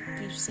like to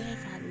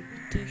preserve her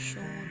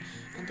reputation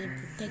and then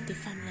protect the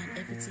family and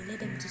everything. Let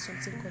them do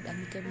something called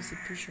amicable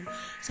separation.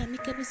 So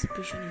amicable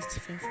separation is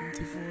different from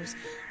divorce.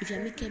 If you're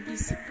amicably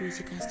separate,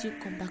 you can still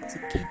come back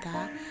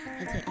together.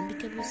 And then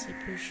amicable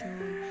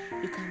separation,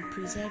 you can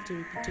preserve the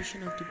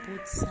reputation of the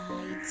both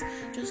sides.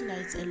 Just like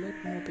it's a lot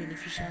more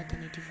beneficial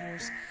than a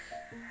divorce.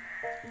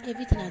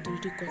 Everything had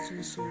already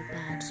gotten so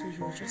bad, so he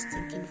was just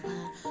thinking for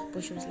her,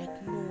 but she was like,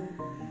 no,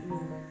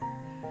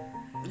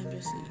 I'm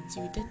just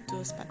you did to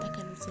us, but that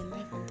kind of thing,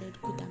 life and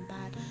death, good and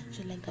bad.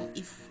 She was like that.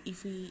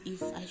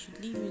 If I should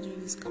leave you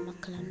during this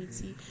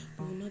calamity,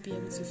 we will not be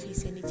able to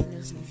face anything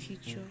else in the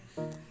future.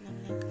 And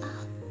I'm like,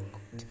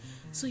 God.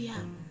 So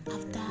yeah,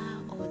 after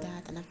all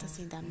that, and after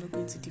saying that I'm not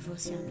going to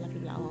divorce you and blah blah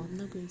blah, or I'm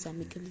not going to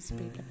amicably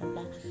separate, blah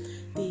blah blah,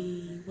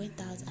 they went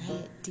out.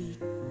 The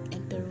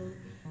emperor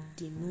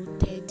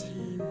demoted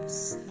him,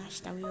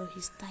 snatched away all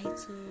his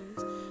titles,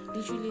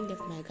 literally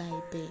left my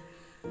guy there.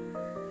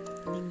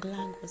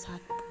 MingLan was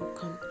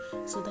heartbroken.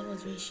 So that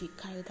was when she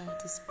carried out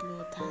this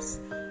plot as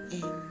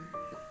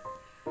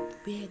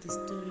we heard the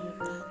story of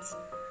that.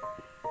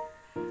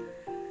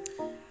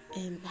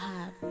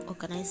 Her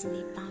organizing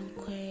a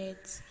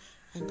banquet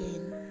and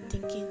then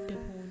thinking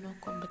people will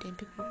not come, but then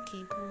people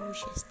came, people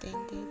she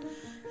extended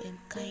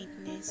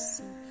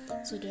kindness.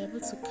 So they were able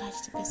to catch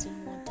the person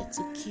who wanted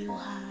to kill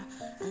her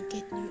and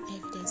get new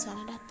evidence. So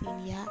another thing,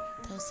 that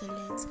was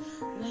excellent.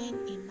 When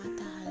a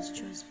matter has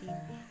just been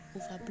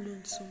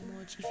overblown so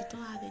much, if you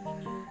don't have any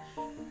new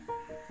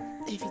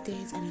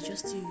evidence and it's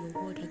just still your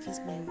word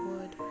against my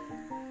word,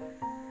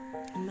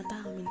 no matter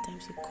how many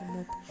times you come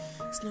up,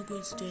 it's not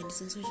going to do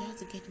anything. So she had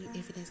to get new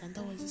evidence, and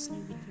that was this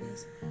new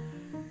witness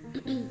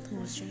who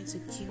was trying to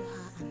kill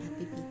her and her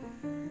baby.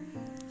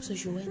 So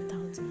she went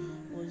out,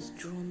 was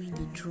drumming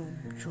the drum.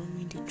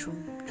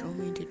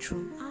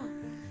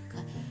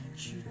 God.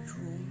 She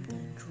drummed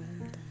and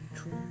drummed.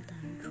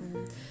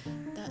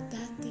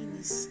 That thing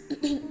is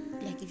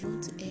like if you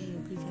want to air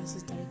your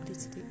grievances directly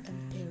to the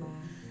emperor,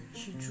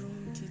 she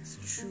drummed it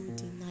through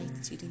the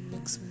night to the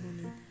next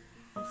morning.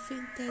 I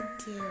fainted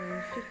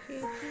there.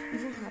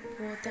 Even her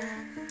brother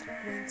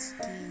went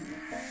to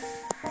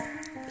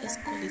let's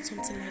call it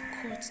something like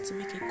court to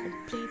make a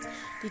complaint.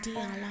 They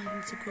didn't allow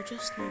him to go.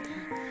 Just know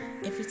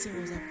that everything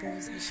was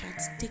above and she had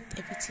staked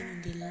everything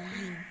in the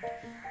line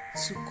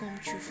to come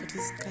true for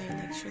this guy.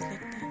 Like she was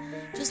like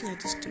that. Just now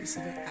this story is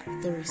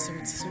very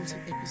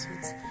 70-something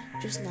episodes.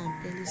 Just now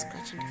I'm barely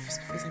scratching the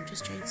surface. I'm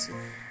just trying to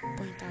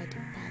point out the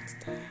parts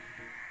that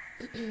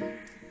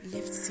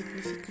left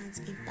significant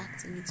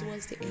impact in me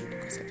towards the end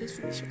because I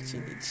just finished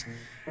watching it.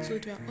 So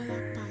there are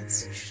other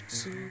parts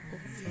too,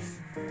 but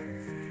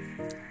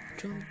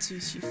drum too,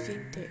 she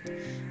fainted.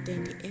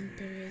 Then the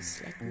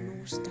empress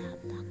nursed her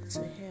back to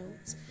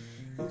health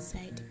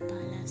inside the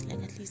palace,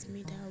 at least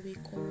made her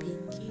wake up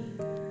again.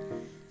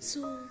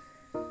 So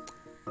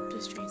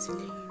just trying to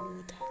let you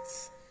know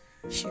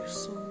that she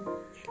saw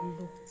a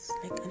lot.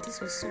 And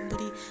this was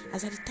somebody,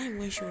 as at the time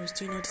when she was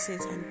doing all these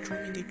things and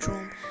drumming the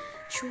drum,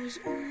 she was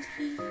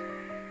only,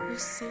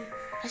 let's say,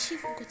 has she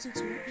even gotten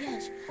to,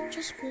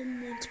 just 1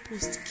 month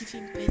post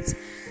giving birth.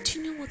 Do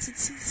you know what it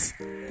is?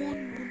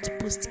 1 month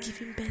post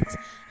giving birth,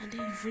 and then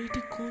you've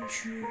already gone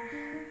through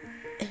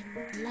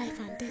life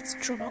and death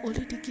trauma.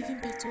 Already giving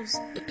birth was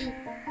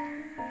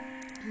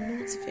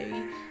not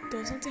very. There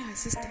was something her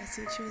sister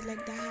said. She was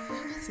like, that her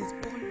heart is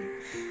boring,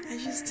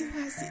 and she still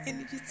has the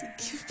energy to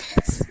give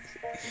birth.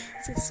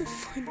 So it's so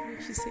funny when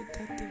she said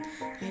that thing.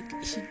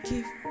 She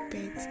gave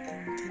birth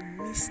in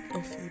the midst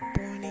of a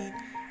burning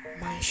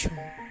mansion.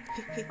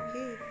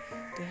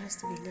 There has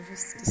to be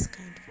levels to this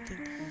kind of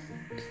thing.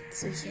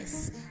 So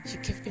yes, she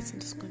gave birth in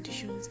those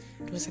conditions.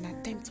 It was an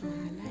attempt on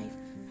her life.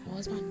 Her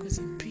husband was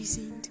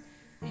imprisoned.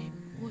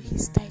 All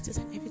his titles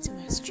and everything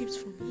were stripped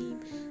from him.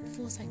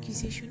 False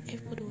accusation.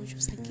 Everybody was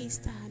just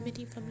against her. Her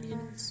maiden family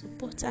didn't want to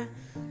support her.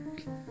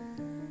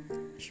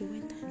 She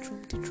went and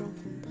drummed the drum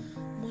from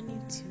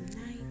morning till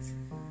night.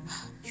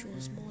 She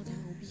was more than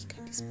a week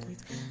at this point,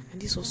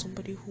 and this was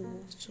somebody who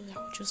was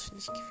just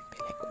finished giving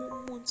birth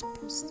 1 month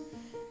post.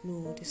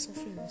 No, the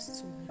suffering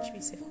was too much.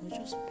 Myself, I was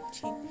just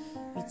watching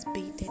with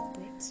bated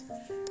breath.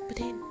 But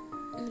then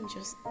let me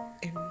just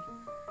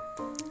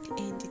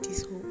end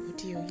this whole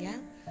audio.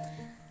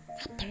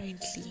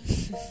 Apparently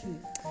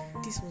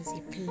this was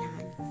a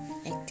plan.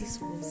 This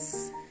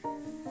was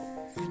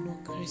an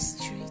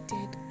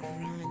orchestrated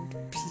grand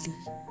play.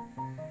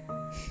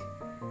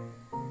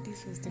 This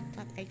was the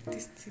part,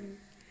 this thing.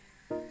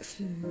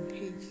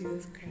 Hey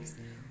Jesus Christ,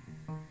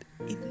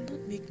 it did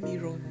not make me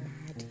run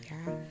mad.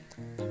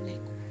 I'm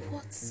like,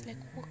 what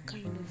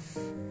kind of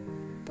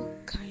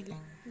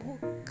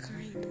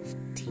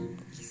thing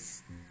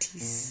is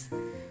this?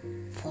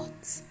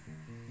 What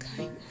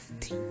kind of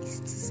thing is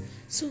this?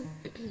 So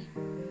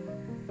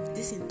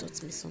this thing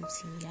taught me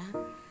something.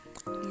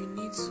 You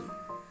need to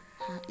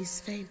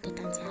it's very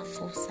important to have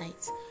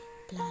foresight,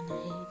 plan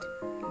ahead,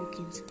 look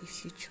into the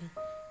future,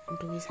 and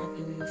always have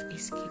a way of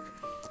escape.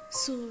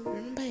 So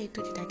remember I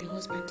told you that the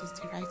husband is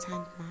the right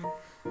hand man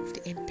of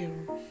the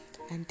emperor,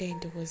 and then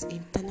there was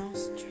internal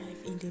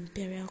strife in the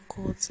imperial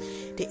court.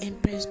 The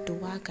Empress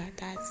Dowager,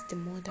 that's the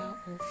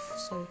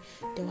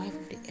the wife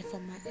of the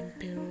former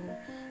emperor,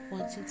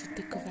 wanting to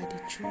take over the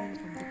throne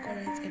from the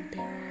current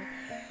emperor,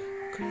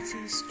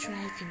 creating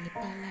strife in the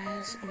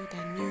palace, all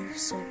the new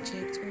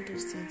subjects, all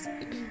those things.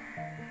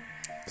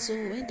 So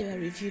when they were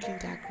revealing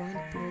their grand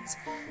plots,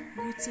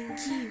 Gu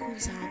Tingye, who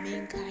is our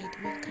main guy, the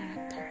main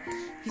character,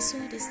 he saw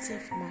this thing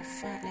from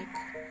afar, like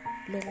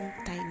long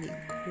time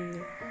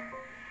ago.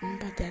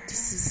 Remember that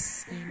this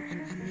is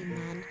an army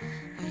man,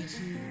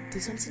 and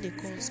there's something they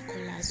call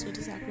scholars. So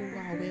these are people who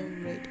are well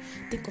read.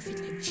 Think of it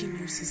like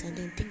geniuses, and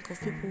then think of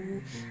people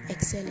who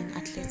excel in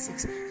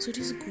athletics. So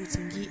this Gu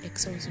Tingye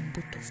excels in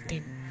both of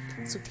them.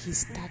 So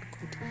he's that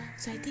good.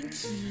 So I think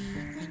he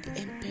and the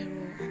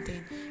emperor, and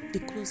then the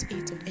close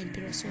aides of the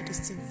emperor, saw this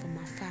thing from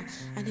afar,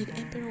 and then the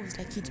emperor was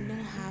like, he did not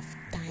have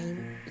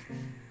time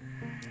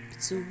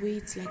to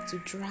wait, like to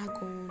drag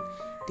on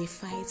the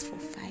fight for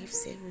 5,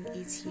 7,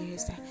 8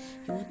 years. That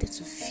he wanted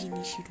to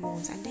finish it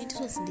once, and then this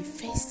was in the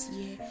first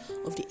year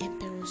of the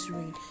emperor's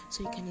reign.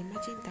 So you can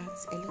imagine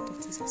that a lot of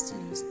things are still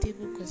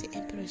unstable because the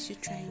emperor is still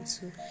trying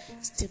to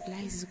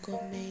stabilize his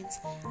government.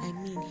 I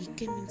mean, he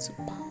came into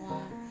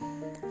power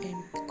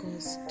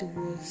because there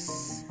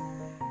was,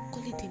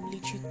 call it a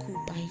military coup,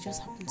 but he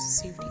just happened to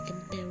save the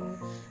emperor,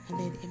 and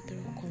then the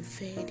emperor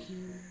conferred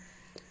him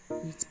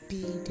with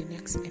being the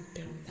next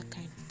emperor, that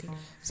kind of thing.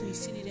 So he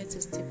still needed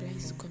to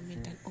stabilize his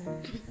government and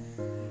all.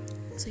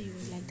 So he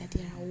was like that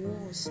there are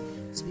wars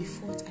to be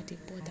fought at the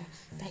border,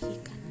 that he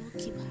cannot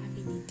keep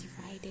having a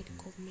divided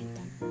government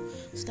and all.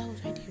 So that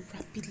was why they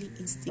rapidly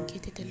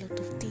instigated a lot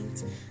of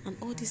things, and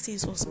all these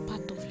things was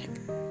part of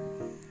like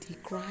the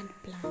grand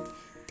plan.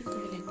 Think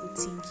of it like Gu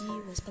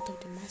Tingye was part of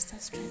the master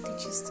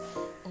strategist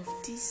of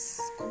this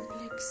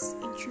complex,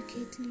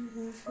 intricately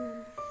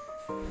woven,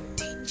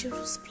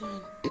 dangerous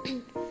plan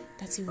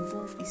that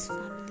involved his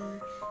family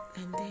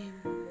and then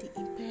the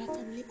imperial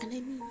family, and I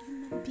mean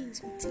human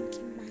beings with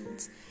thinking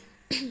minds.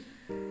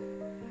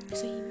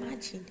 So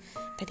imagine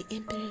that the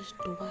Empress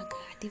Dowager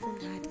had even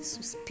had a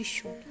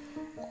suspicion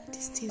all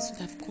these things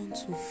would have gone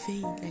to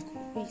vain,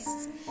 like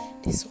waste.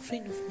 The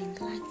suffering of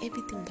MingLan,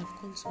 everything would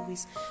have gone to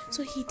waste.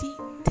 So he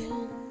didn't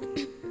tell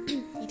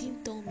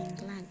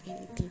MingLan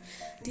anything.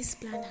 This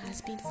plan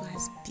has been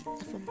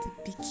from the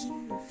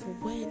beginning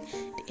of when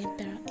the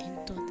emperor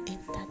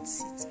entered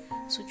seat.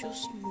 So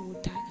just know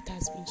that it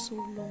has been so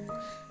long,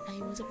 and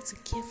he was able to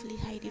carefully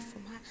hide it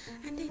from her.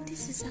 And then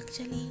this is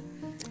actually,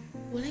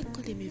 well, I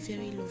call him a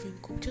very loving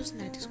couple. Just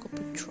like this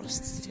couple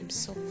trusts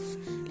themselves,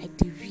 like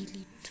they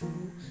really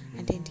do,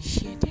 and then they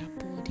share their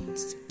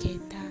burdens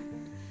together,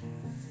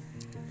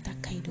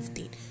 that kind of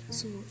thing.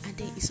 So, and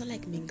then it's not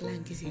like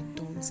MingLan is a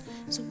dunce,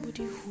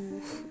 somebody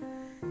who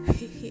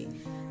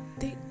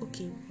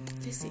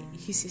let's say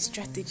he's a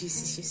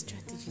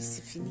strategist,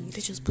 if you need,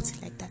 let's just put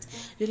it like that.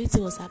 The only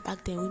thing was that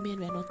back then women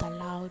were not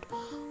allowed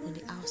on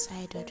the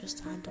outside, they were just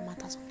to handle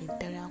matters of the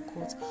imperial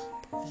court.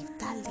 But if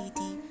that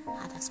lady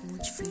had as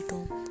much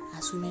freedom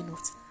as women of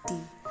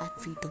today had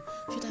freedom,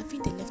 she would have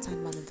been the left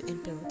hand man of the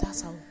emperor.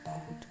 That's how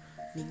good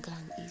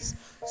MingLan is.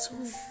 So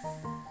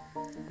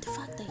the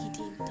fact that he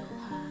didn't tell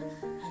her,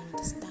 I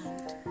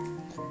understand,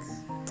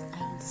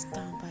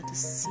 but at the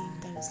same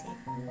time it's like,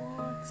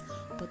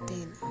 what? But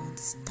then I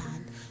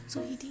understand.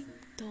 So he didn't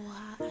tell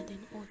her, and then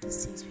all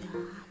these things were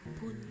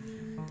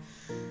happening,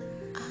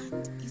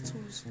 and it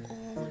was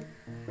all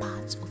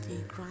part of a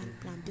grand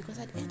plan. Because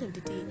at the end of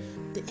the day,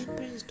 the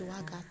Empress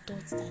Dowager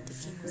thought that the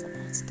king was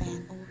about to die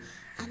and all,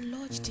 and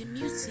lodged a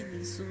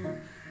mutiny. So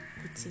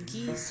Gu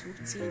Tingye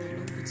swooped in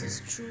along with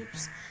his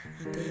troops,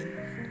 and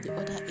then the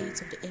other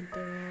aides of the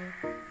emperor,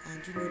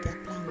 and their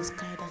plan was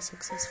carried out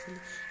successfully.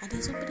 And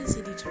then somebody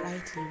said it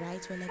rightly,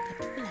 right? Well, like,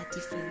 the people are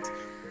different.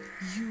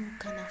 You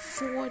can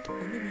afford,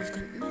 or maybe you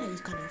can, not that you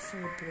can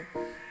afford,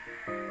 but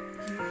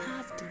you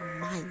have the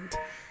mind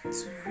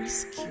to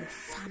risk your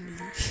family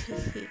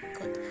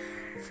God,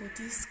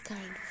 for this kind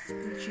of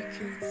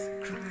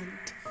intricate,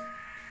 grand,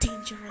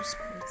 dangerous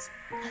sports.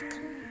 I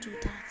cannot do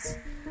that.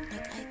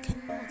 Like, I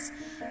cannot.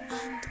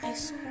 And I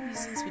saw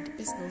reasons with the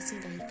person that was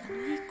saying that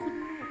he could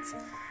not.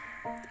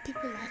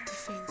 People are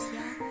different,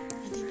 yeah.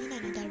 And then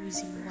another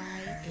reason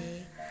why,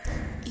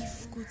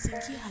 if Gu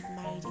Tingye had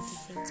married a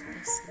different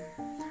person,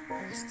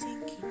 I was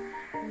thinking,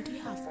 would he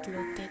have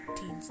plotted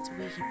things the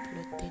way he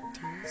plotted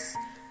things?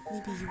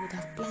 Maybe he would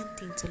have planned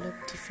things a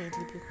lot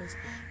differently, because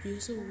he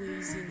also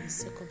weighs in his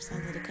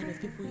circumstances and the kind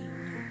of people he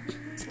knew,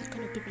 the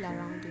kind of people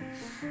around him.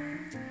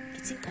 I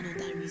think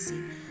another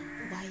reason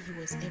why he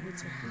was able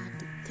to have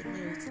the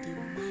temerity, the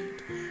mind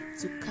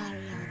to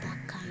carry out that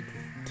kind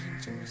of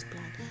dangerous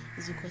plan,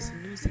 is because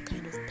he knows the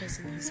kind of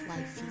person his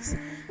wife is.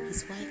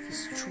 His wife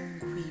is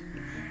strong-willed,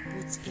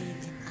 both in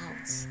and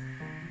out.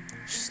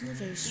 She's not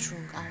very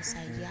strong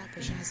outside, yeah,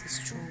 but she has a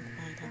strong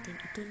mind. I think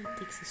it only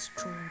takes a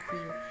strong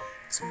will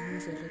to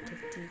move a lot of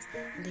things,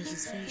 and then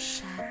she's very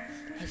sharp,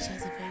 like she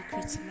has a very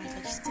creative mind,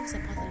 like she thinks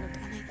about a lot,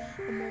 and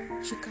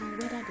like she can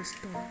weather the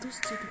storm. Those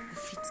two people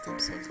fit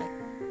themselves like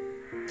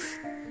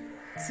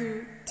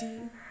to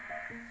the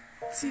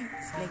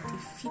teeth, like they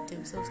fit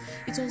themselves.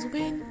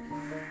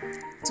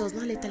 It was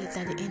not later at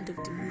the end of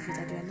the movie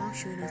that they are now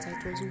showing us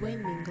that it was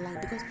when MingLan,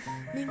 because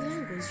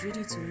MingLan was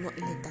ready to not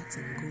let that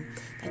thing go.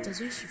 That was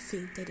when she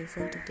fainted in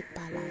front of the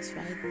palace,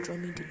 right,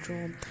 drumming the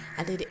drum,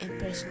 and then the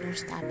Empress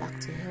nursed her back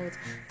to health.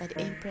 That the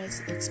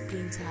Empress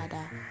explained to her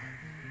that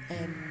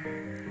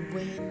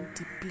when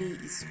the play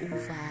is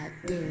over,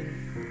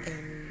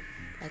 then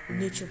like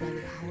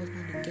naturally her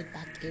husband will get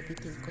back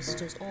everything, because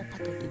it was all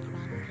part of the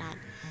grand plan.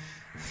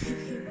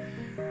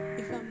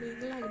 If I'm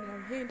MingLan,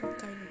 I'm hearing that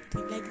kind of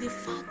thing, like the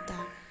fact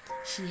that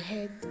she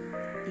heard,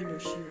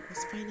 she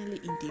was finally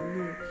in the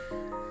know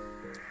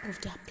of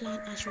their plan,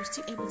 and she was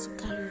still able to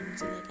carry on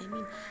with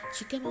it.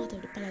 She came out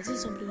of the palace. This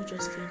is somebody who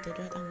just fainted,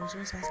 right, and was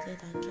once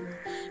scared and came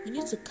out. You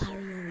need to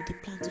carry on with the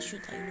plan to show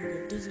that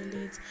they're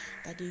desolate,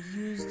 that they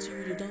used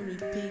you, they don't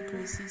repay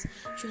graces.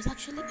 She was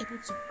actually able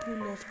to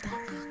pull off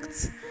that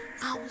act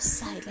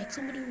outside, like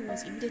somebody who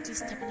was immediately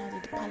stepping out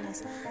of the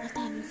palace after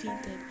having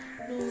fainted.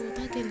 No,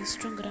 that girl is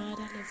stronger than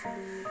another level.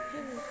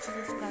 Oh,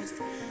 Jesus Christ.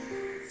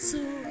 So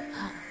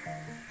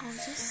I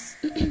was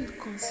just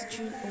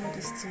considering all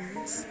these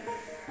things,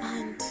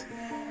 and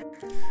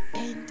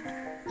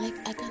like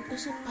I can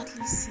also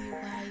partly see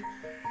why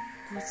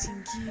Gu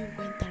Tingye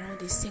went around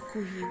the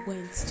circle he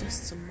went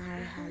just to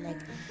marry her,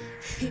 like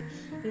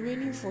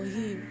remaining for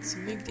him to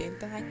make the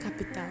entire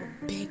capital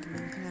beg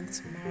MingLan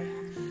to marry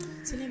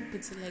her. So let me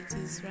put it like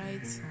this,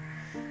 right?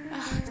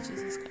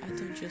 Jesus, I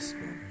don't just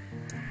know.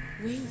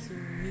 When you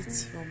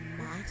meet your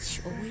match,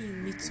 or when you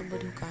meet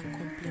somebody who can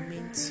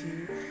complement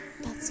you,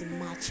 that's a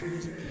match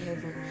made in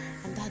heaven,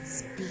 and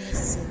that's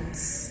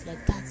blessings.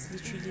 Like that's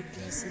literally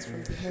blessings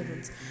from the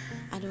heavens.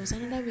 And there was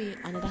another way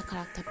another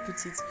character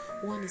put it.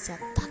 One is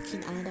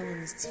attacking, another one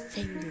is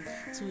defending.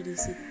 So they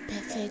say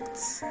perfect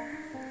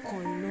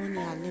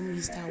koinonia. Let me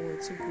use that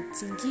word. So Gu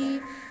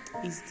Tingye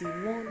is the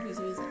one who is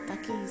always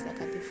attacking. He's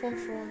like at the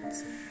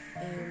forefront,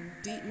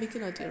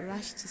 making all the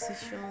rash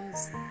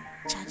decisions,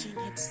 charging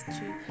head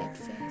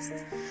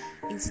first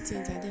into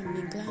things, and then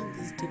MingLan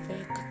is the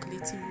very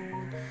calculating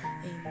one,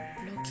 and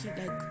blocking,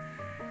 like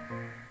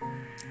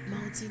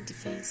mounting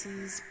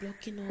defenses,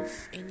 blocking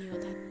off any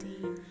other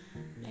thing,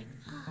 like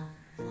wow.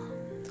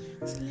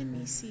 So let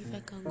me see if I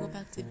can go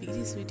back to this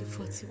is already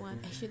 41.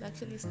 I should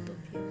actually stop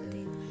here, but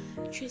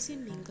then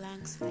tracing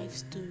MingLan's life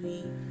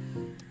story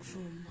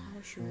from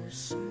how she was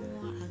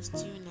small and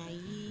still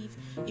naive,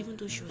 even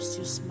though she was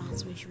still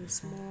smart when she was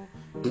small,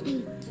 to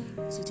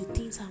the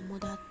things her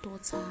mother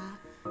taught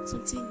her,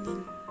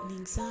 something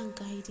Ningzang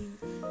guiding,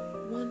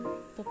 one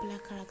popular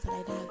character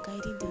like that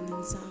guiding the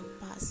Ningzang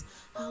pass,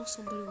 how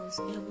somebody was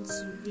able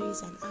to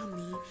raise an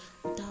army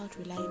without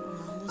relying on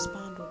her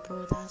husband or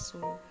brothers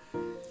or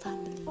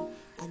family,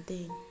 and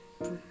then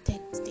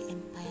protect the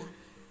empire.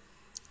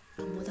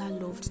 Her mother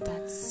loved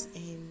that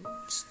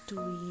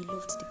story,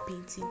 loved the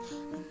painting,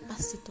 and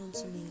passed it on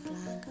to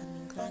MingLan,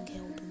 and MingLan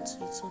held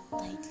onto it so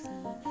tightly.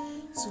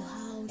 So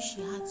how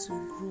she had to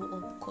grow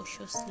up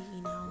cautiously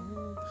in her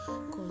home,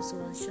 because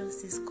there was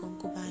just this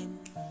concubine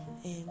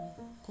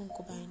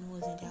who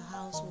was in their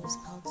house, who was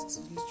out to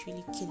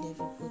literally kill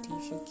everybody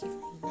if you give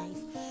her a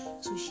knife.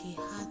 So she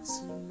had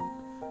to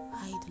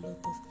hide a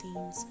lot of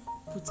things,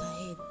 put her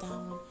head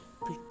down,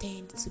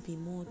 pretend to be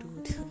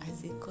modelled,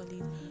 as they call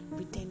it,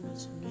 pretend not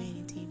to know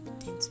anything,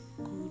 pretend to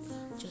be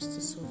good, just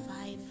to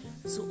survive.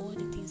 So all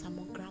the things her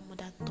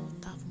grandmother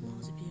taught her, from how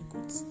to be a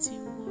good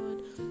steward,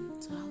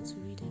 to how to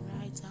read and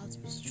write, to how to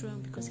be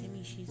strong, because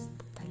she's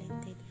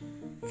talented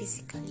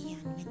physically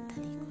and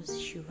mentally,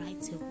 because she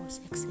rides a horse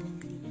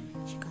excellently.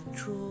 She can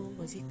throw,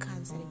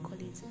 cans, they call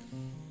it.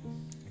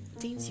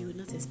 Things you would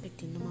not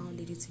expect a normal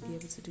lady to be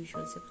able to do, she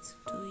was able to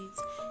do it,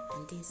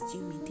 and then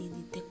still maintain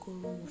the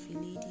decorum of a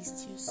lady,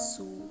 still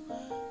sew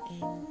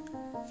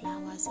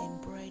flowers,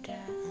 embroider,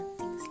 and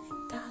things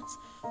like that.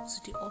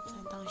 So the ups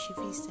and downs she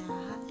faced in her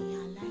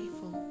life,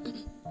 from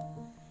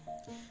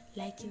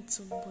liking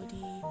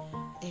somebody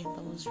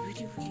that was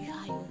really, really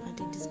high up, and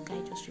then this guy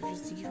just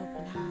refused to give up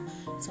on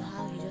her, so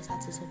how he just had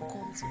to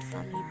succumb to the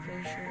family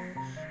pressure,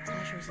 so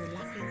how she was a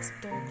laughing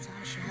stock, so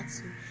how she had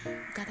to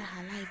gather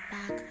her life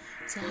back,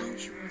 so how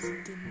she was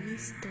in the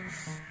midst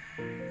of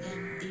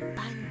a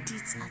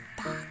bandit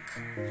attack,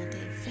 and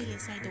then fell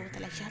inside the water,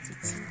 like she had to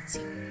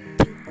think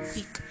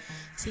quick,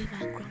 save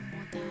her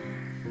grandmother,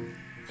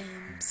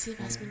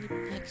 save as many,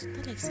 like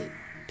not like say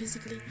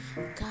basically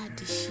guard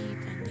the sheep,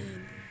 and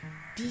then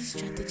be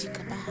strategic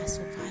about her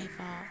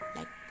survival,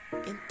 like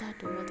enter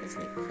the waters,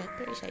 like if I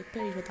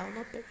perish, but I will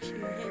not perish in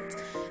your head.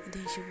 And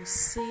then she was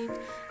saved,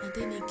 and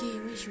then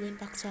again when she went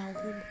back to her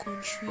home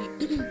country,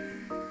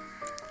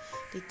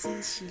 the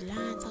things she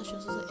learned, how she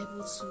was also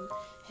able to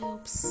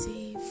help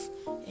save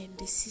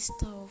the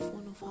sister of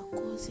one of her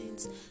cousins.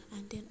 cousins,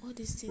 and then all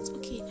these things.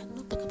 Okay, and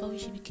not talk about when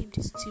she became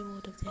the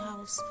steward of the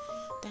house.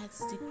 That's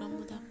the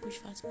grandmother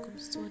pushed her to become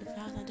the steward of the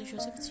house, and then she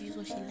was able to use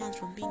what she learned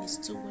from being a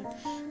steward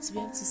to be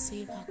able to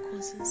save her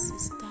cousin's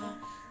sister.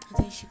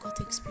 And then she got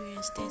to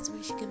experience that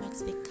when she came back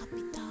to the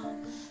capital,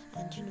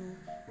 and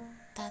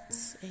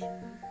that's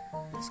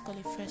let's call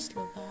it first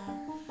lover,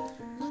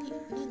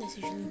 not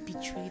necessarily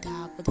betrayed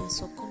her, but then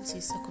succumbed to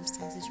his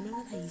circumstances.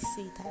 Remember that he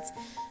said that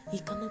he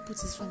cannot put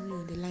his family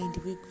on the line the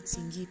way Gu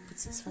Tingye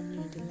puts his family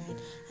on the line.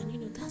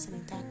 And that's an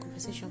entire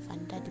conversation for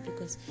another day,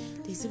 because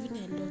there's even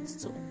a lot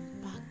to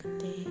unpack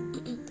there.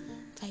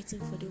 Fighting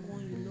for the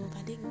one you love,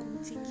 and then Gu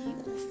Tingye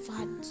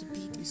offered to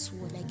be the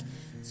sword, like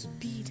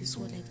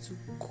to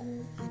go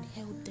and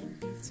help them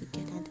build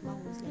together, and the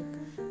man was like,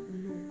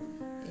 no,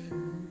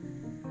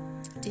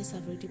 things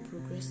have already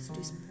progressed to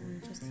this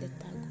point, just let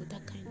that go,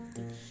 that kind of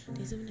thing.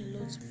 There's even a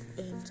lot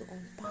to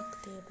unpack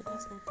there, but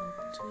that's not what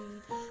I'm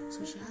doing. So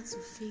she had to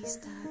face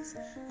that,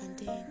 and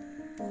then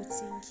Gu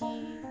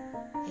Tingye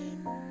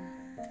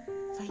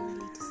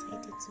finally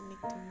decided to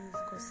make the move,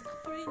 because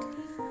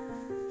apparently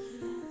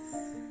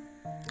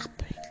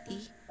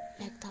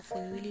liked her for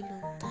a really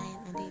long time.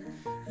 And then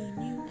he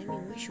knew,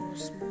 when she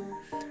was small,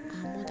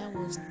 her mother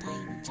was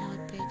dying in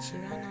childbirth. She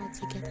ran out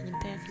to get an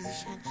imperial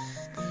physician,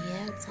 and he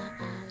helped her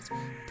out.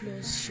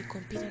 Plus, she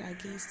competed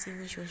against him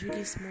when she was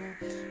really small.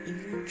 He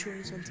won't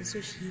throw something, so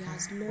he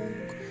has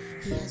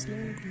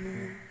long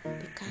known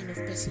the kind of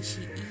person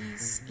she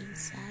is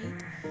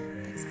inside.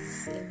 That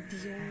is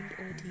beyond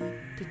all the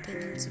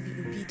pretending to be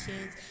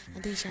obedient.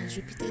 And then she has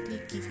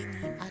repeatedly given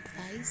him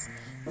advice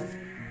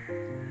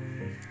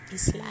on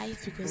his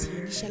life, because he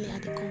initially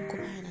had a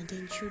concubine and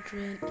then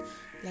children.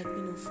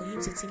 For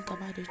him to think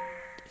about the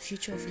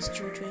future of his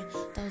children,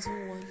 that was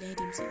what led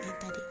him to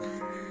enter the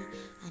army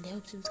and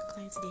helped him to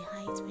climb to the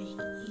heights where he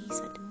is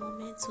at the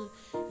moment. So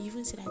you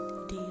even see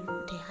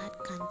that they had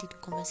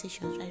candid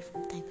conversations right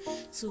from time.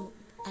 So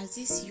as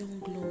this young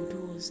lord,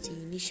 who was the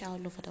initial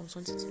lover that was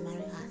wanting to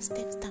marry her,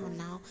 steps down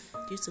now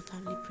due to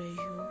family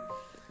pressure,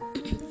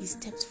 he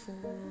stepped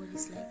forward.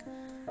 He's like,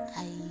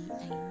 I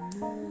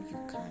know you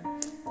can.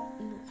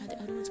 I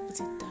don't want to put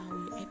it that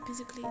way. I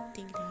basically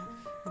think that,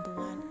 number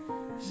one,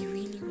 he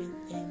really went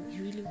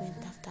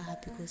after her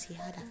because he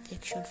had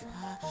affection for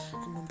her,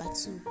 and number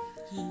two,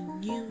 he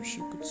knew she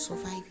could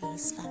survive in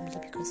his family,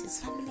 because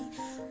his family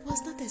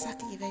was not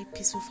exactly a very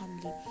peaceful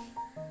family.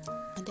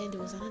 And then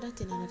there was another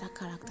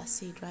character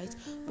said, right,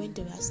 when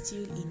they were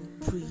still in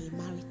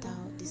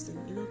pre-marital, this thing,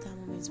 that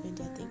moment when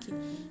they're thinking,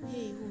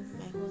 hey, who will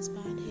be my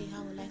husband? Hey,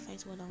 how will I find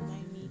someone that will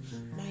marry me?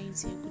 Marrying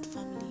to a good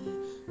family,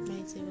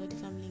 marrying to a wealthy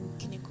family,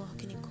 kineko,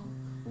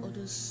 all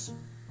those,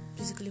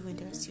 basically when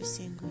they were still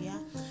single, yeah.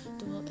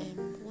 There were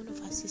one of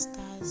her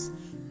sisters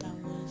that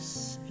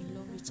was in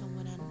love with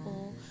someone and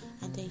all,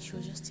 and then she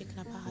was just thinking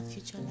about her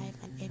future life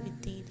and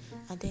everything.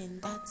 And then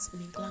that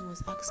MingLan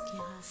was asking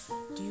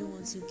her, do you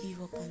want to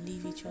give up and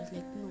leave it? She was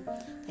like, no,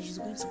 that she's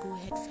going to go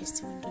ahead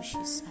first, even though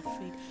she's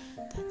afraid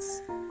that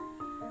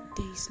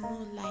there is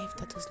no life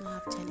that does not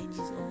have challenges.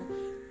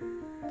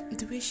 Or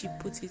the way she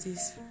puts it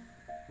is,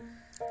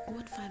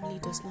 what family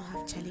does not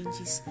have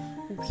challenges?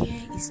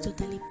 Where is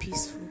totally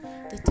peaceful?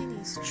 The thing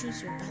is,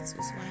 choose your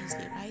battles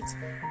wisely, right?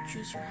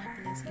 Choose your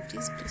happiness. If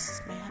this place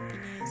is my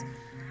happiness,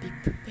 be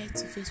prepared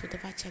to face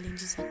whatever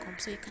challenges that come.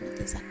 So you cannot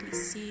exactly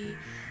say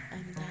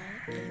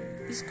that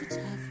it's good to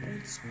have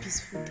one's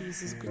peaceful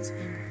days. It's good to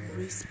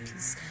embrace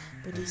peace,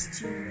 but there's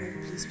still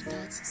no place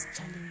without its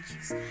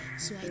challenges.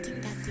 So I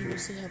think that thing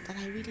also helped, and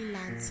I really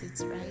learned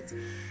it, right?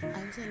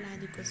 I also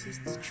learned it because it's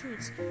the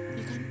truth.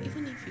 You can,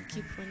 even if you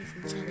keep running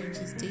from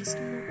challenges, there's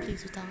no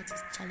place without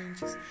its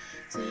challenges.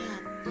 So yeah,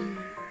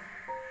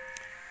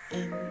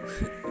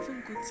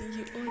 even Gu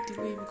Tingye all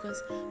the way, because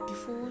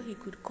before he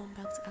could come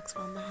back to ask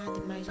for my hand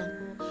in marriage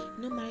and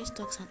all, marriage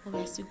talks and all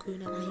were still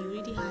going on, and he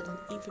already had an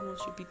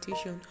infamous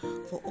reputation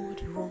for all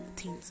the wrong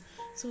things.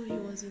 So he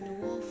was in the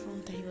war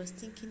front, and he was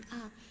thinking,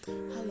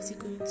 how is he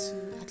going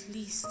to at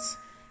least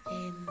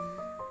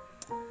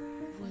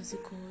what's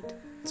it called,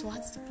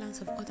 towards the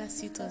plans of other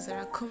suitors that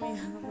are coming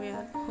our way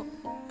and all.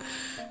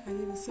 And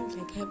then it seems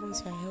like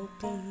heavens were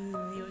helping him,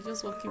 and he was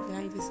just walking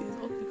behind the scenes,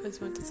 all because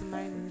he wanted to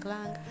marry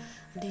MingLan.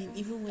 And then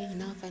even when he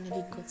now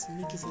finally got to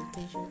make his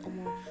intention,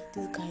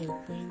 this guy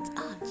went,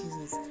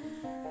 Jesus.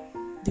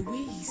 The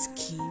way he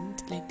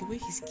schemed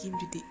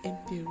with the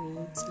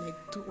emperor to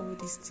do all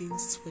these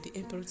things for the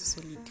emperor to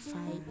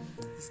solidify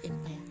his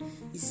empire,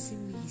 is the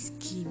same way he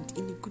schemed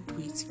in a good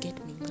way to get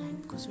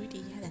MingLan, because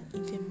already he had an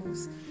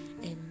infamous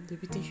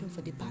reputation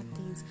for the bad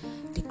things.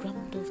 The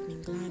grandmother of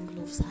MingLan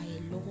loves her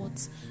a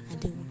lot, and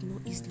they would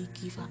not easily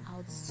give her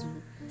out to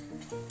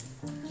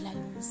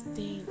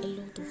Lalonstein, a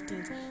lot of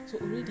things. So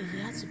already he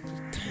had to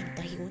pretend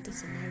that he wanted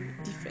to marry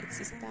a different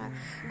sister,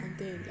 and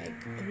then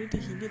already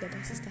he knew that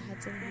sister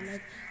had someone he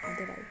liked. And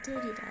then I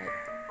told you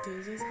that they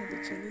just had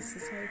the Chinese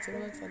society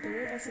works, and then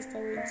when that sister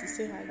went to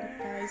say her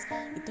goodbyes,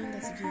 it turned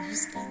out to be a huge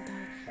scandal.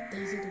 Then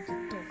he said, okay,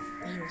 top,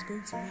 that he was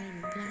going to marry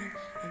MingLan,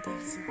 and then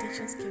his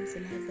intentions came to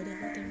life, but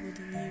then not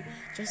everybody knew,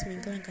 just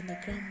MingLan and the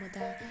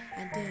grandmother.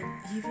 And then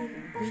he even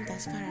went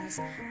as far as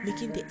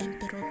making the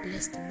emperor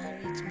bless the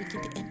marriage,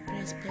 making the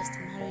empress bless the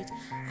marriage.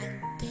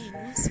 And then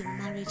once a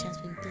marriage has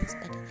been blessed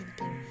by the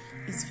emperor,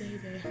 it's very,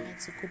 very hard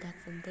to go back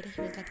from. But then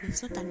he was like,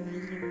 he's not an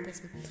unreasonable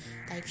person,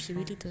 that if she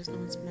really does not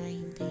want to marry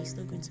him, then he's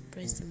not going to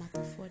press the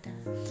matter further.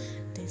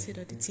 Then he said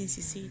all the things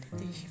he said, and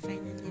then she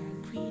finally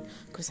agreed,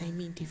 because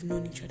they've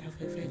known each other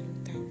for a very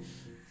long time.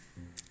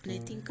 And I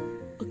think,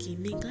 okay,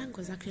 MingLan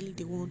was actually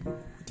the one who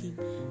called him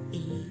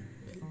a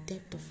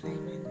depth of life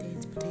and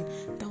death, but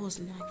then that was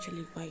not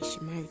actually why she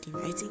married him.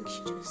 I think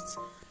it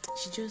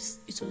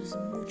was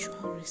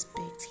mutual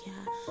respect,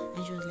 yeah.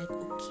 And she was like,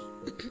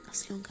 okay,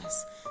 as long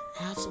as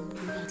I have somebody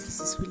who at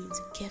least is willing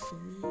to care for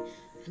me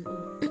and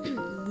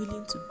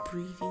willing to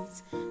breathe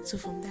it. So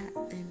from that,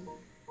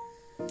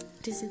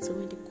 this is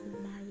when they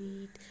got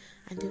married,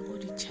 and then all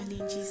the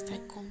challenges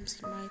that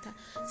comes in marriage.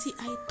 See,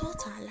 I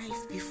thought our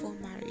life before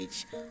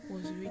marriage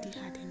was already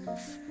hard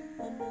enough.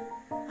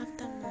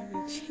 After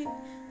marriage,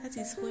 that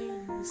is when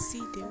you see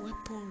the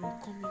weaponry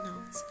coming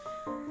out,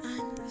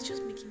 and it's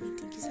just making me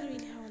think: is that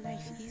really how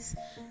life is?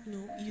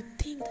 You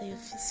think that you're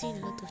seeing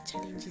a lot of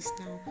challenges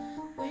now.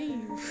 When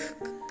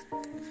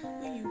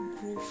you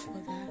grow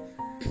further,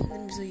 let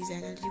me use an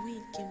analogy. When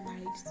you get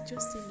married, it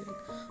just seems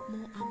like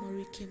more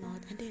armory came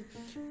out. And then,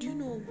 do you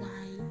know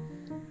why?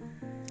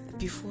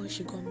 Before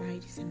she got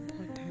married is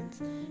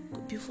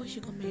important. Before she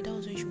got married, that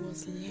was when she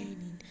was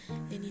learning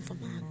from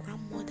her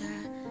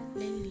grandmother,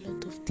 learning a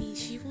lot of things.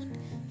 She even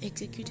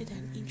executed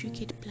an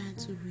intricate plan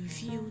to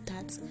reveal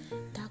that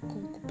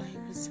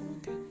concubine was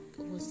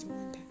the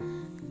one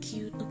that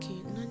killed.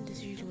 Okay, not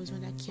necessarily was the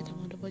one that killed her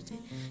mother, but then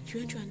she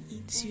went through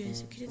she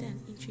executed an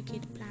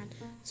intricate plan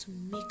to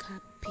make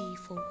her pay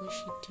for what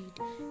she did,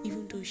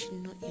 even though she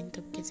did not end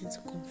up getting to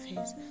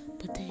confess.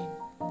 But then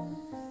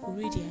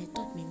already I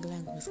thought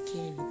MingLan was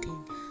scary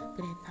then, but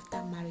then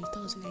after marriage,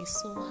 that was when I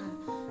saw her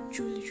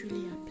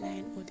truly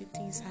applying all the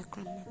things her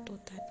grandma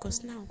taught her.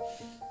 Because now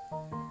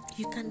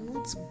you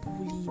cannot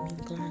bully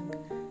MingLan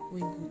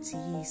when Gu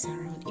Tingye is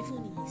around, even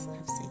in his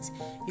absence.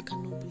 You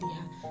cannot bully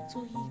her.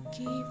 So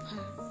he gave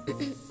her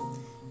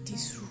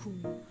this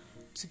room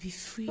to be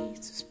free,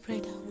 to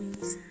spread her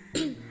wings,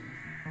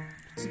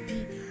 to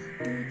be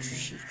who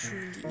she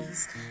truly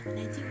is. And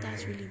I think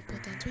that's really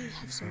important when you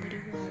have somebody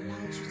who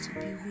allows you to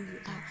be who you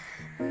are,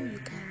 who you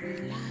can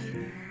rely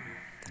on.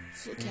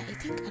 So, okay, I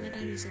think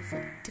another reason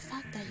for the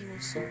fact that he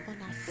was so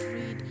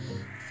unafraid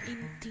of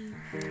anything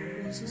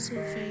was also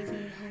very,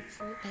 very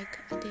helpful.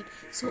 And then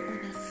so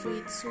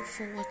unafraid, so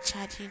forward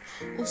charging,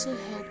 also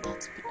helped her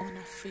to be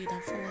unafraid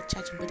and forward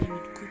charging, but then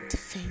with good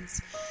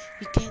defense.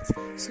 You get?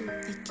 So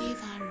it gave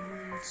her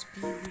room to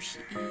be who she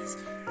is,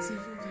 to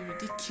even be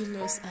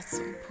ridiculous at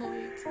some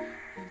point,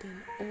 and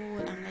then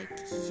I'm like,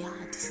 yeah,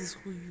 this is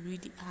who you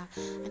really are.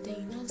 And then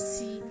you now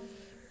see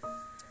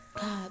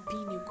her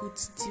being a good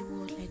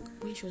steward, like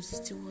when she was a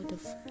steward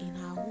in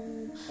her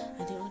home,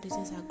 and then all the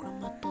things her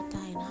grandma taught her,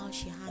 and how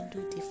she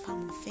handled the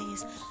farm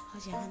affairs, how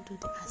she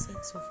handled the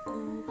assets of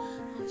Gu,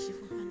 how she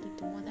even handled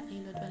the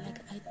mother-in-law. But like,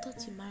 I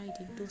thought you married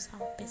a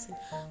docile person,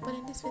 but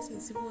then this person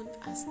is even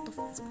as tough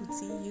as Gu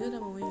Tingye. You know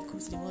that when it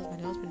comes to the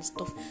husband is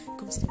tough. It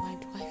comes to the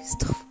wife is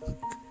tough.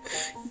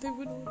 You don't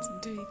even know what to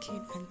do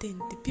again. And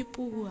then the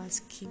people who are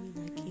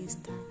scheming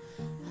against her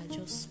are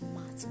just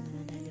smart on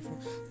another level.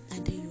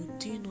 And then you're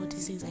doing all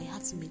these things, and you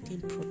have to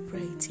maintain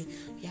propriety,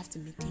 you have to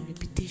maintain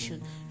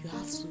reputation, you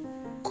have to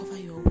cover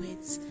your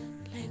words.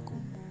 Like,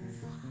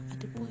 at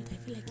the point, I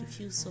feel like it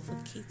feels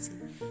suffocating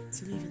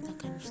to live in that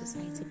kind of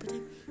society. But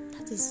then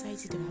that's the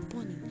society they were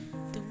born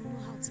in. They will know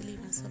how to live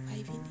and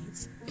survive in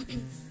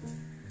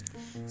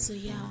it. So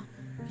yeah,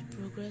 we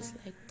progress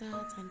like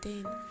that. And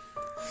then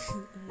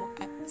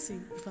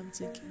if I'm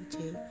taking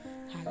jail,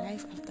 her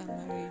life after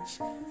marriage,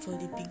 for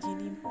the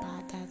beginning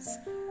part, that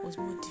was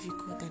more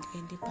difficult than the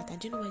ending part. And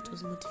do you know why it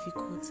was more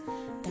difficult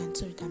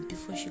than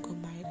before she got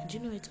married? And do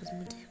you know why it was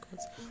more difficult?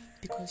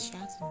 Because she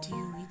had to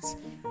deal with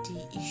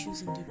the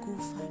issues in the Gu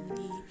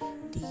family,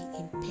 the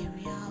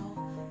imperial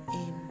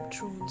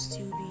throne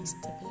still being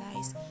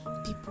stabilized,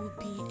 people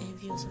being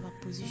envious of her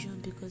position,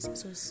 because it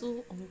was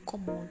so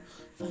uncommon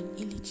for an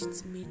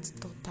illegitimate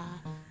daughter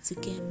to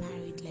get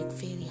married like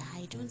very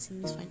high. Don't see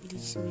this for an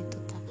illegitimate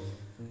daughter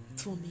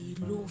from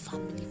a low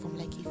family, from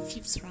like a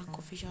 5th rank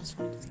official's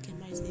family, to get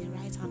married to the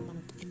right hand man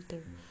of the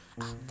emperor.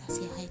 That's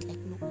a height like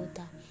no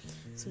other.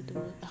 So they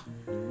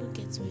were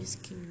get to a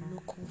scheme, no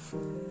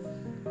comfort.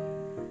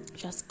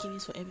 Just scheming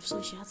for every,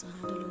 so she had to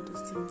handle all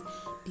those things,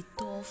 be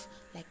tough,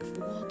 like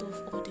ward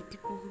off all the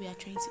people who were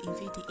trying to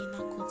invade the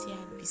inner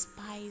courtyard, be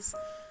spies.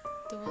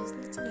 There was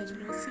nothing I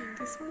did not see in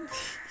this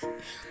movie.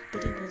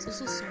 But then there was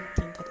also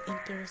something that the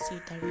emperor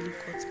said that really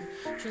got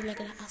me. She was like,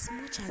 that as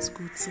much as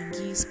Gu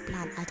Tingye's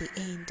plan at the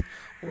end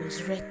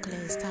was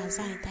reckless, that's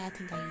the entire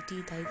thing that he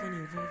did that even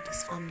involved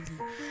his family.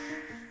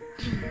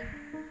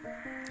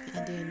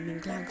 And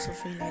then MingLan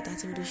suffering like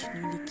that, even though she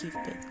newly gave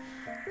birth.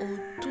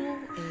 Although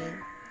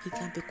he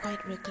can be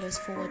quite reckless,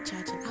 forward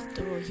charging.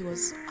 After all, he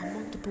was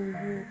among the people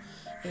who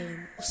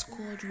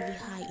scored really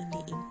high in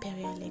the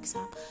imperial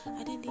exam.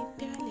 And then the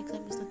imperial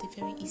exam is not a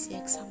very easy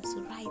exam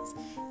to write.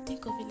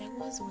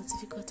 what's the most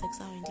difficult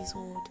exam in this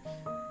world?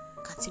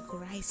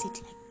 Categorize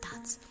it like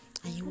that.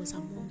 And he was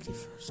among the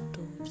first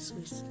top, so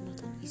it's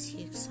not an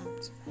easy exam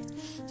to write.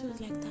 So it's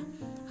like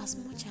that. As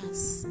much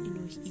as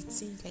it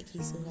seems like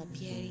he's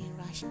overbearing,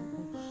 rash and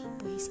all,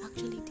 but he's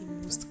actually the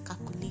most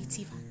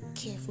calculative and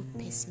careful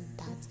person.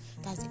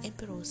 That's the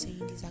emperor was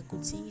saying this. That Gu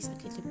Tingye is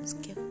actually the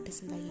most careful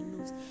person that he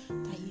knows.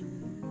 That he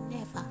will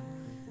never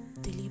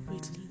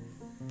deliberately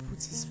put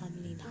his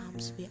family in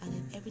harm's way, and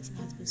then everything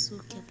has been so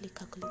carefully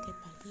calculated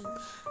by him.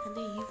 And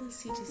then you even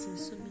see this in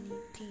so many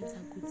things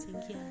that Gu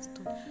Tingye has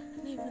done. I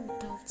don't even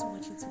delve too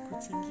much into Gu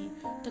Tingye.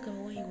 Talk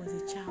about when he was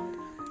a child,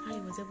 how he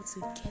was able to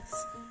get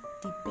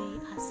the Bay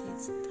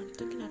assets. I'm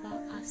talking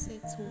about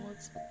assets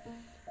towards.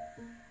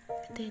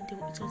 Then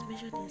it was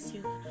measured in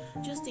silver.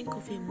 Just think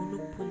of a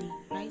monopoly,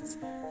 right?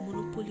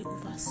 Monopoly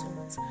over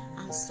salt,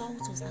 and salt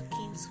was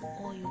akin to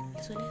oil.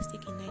 So let's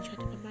take in Nigeria,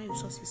 the primary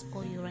resource is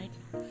oil, right?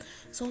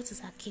 Salt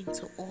is akin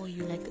to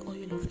oil, like the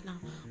oil of now.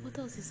 What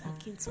else is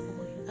akin to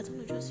oil? I don't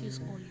know, just use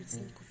oil to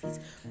think of it.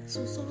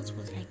 So salt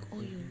was like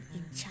oil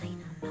in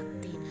China back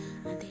then,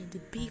 and then the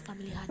Bay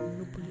family had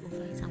monopoly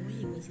over it. And when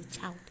he was a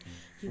child,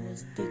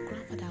 the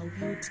grandfather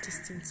willed this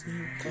thing to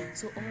him.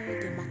 So all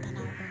the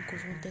maternal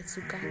uncles wanted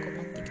to gang up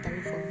and take it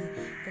away from him,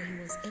 but he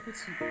was able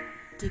to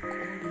take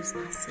all those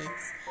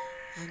assets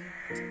and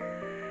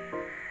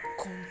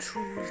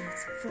control it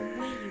from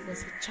when he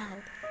was a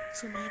child.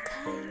 So my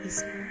guy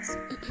is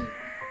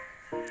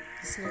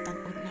not an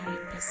ordinary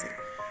person.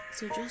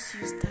 So just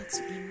use that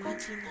to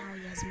imagine how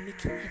he has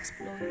making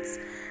exploits,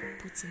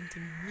 put in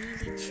the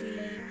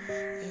military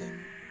and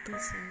put in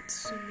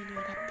so many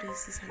other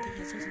places, and then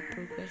he's just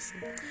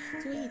progressing.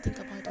 So when you think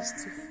about these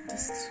two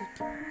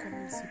people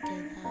coming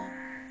together,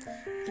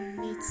 it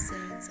made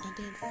sense. And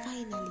then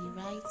finally,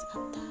 right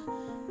after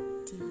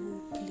the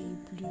whole play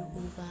blew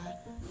over,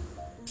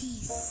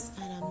 peace,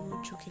 and I'm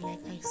not joking,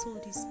 like I saw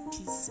this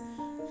peace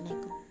and I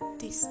could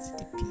taste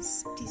the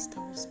peace that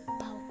was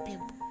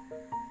palpable,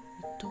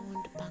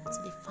 returned back to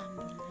the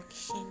family like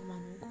Sheng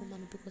Manu,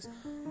 Gomanu, because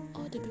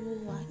all the people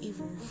who are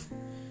evil,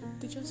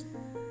 they just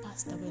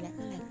passed away, like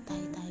not like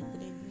die, but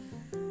then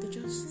they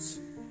just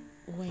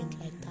went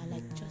like that,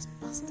 like just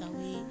passed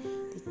away.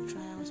 The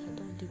trials are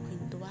done. The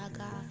Queen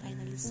Dowaga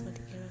finally saw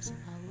the errors of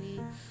her way.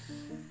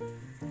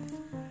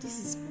 This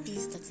is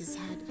peace that is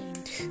hard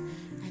end,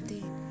 and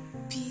then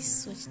peace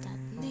such that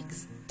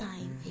next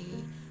time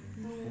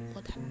no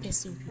other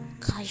person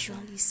will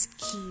casually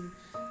scheme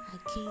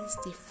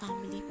against the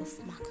family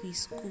of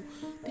Marquis Gu.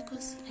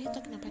 Because are you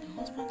talking about the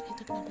husband? Are you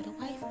talking about the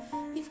wife?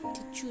 Even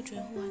the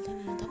children who are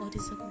living under all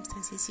these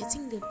circumstances, you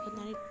think the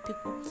ordinary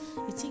people,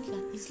 you think you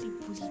can easily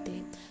bully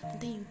them, and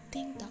then you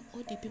think that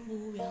all the people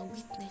who were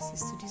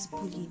witnesses to this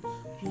bullying,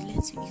 you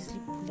let you easily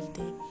bully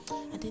them.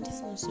 And then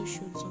this also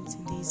showed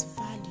something. There is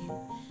value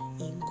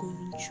in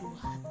going through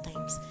hard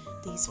times.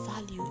 There is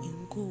value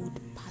in gold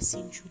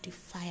passing through the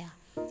fire.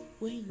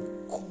 When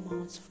you come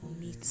out from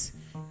it,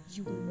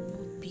 you will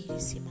not be the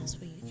same as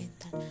when you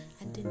entered.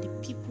 And then the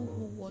people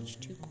who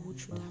watched you go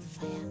through that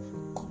fire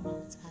come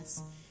out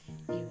as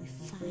a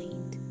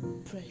refined,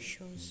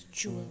 precious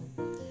jewel.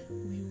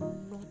 We will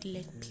not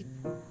let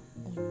people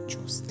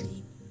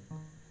unjustly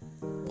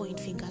point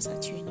fingers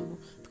at you anymore.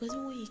 Because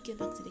when he came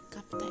back to the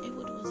capital,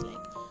 everybody was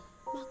like,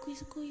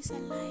 Marquis Gu is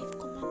alive,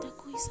 Commander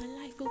Gu is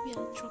alive, but we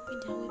are dropping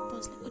their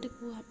weapons. Like other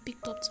people are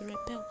picked up to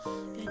repel,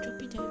 we are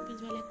dropping their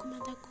weapons. We are like,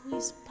 Commander Gu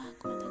is back,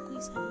 Commander Gu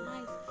is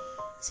alive.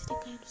 See the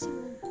kind of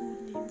what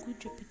good name,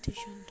 good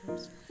reputation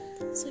does.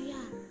 So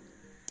yeah,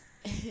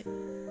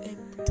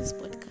 this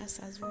podcast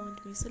has warned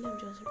me, so let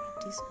me just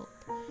wrap this up.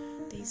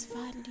 There is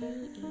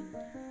value in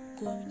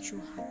going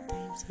through hard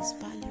times, there is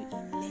value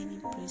in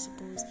learning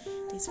principles,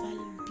 there is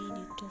value in being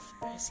a tough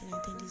person,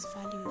 and then there is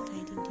value in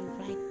finding the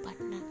right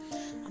partner.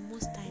 And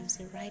most times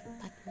the right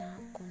partner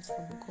comes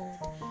from God.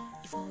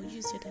 If I will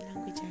use the other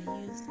language I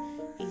used,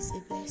 it's a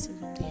blessing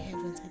from the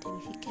heavens. And then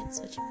if you get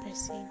such a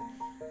person,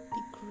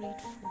 be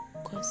grateful,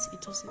 because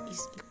it doesn't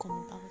easily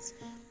come about.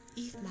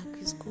 If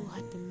Marquis Gu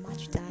had been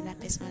matched with another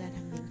person other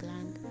than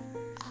MingLan,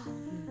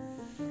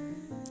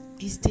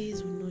 his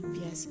days would not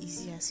be as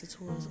easy as it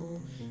was, or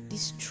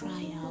these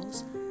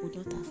trials would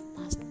not have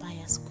passed by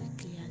as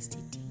quickly as they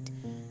did.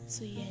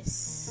 So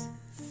yes,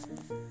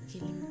 okay,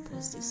 let me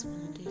pause this one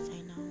and do a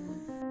final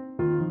one.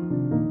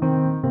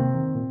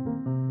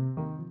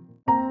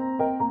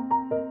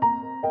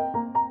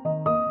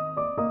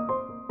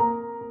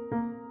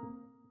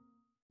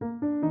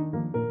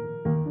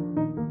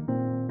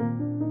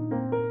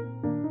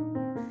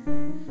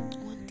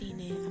 One thing,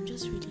 I'm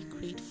just really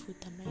grateful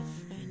that my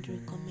friend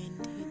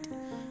recommended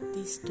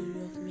this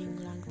Story of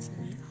MingLan to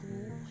me. I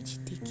will watch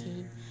it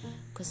again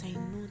because I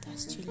know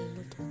there's still a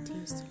lot of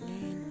things to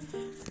learn.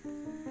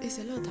 There's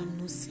a lot I'm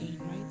not saying,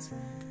 right?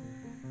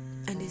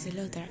 And there's a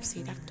lot that I've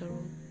said after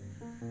all.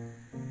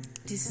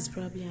 This is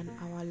probably an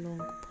hour-long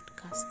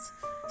podcast,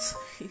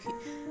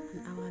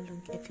 an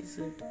hour-long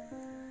episode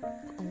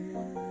on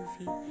one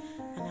movie,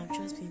 and I've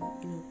just been,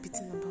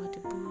 beating about the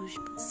bush,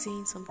 but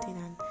saying something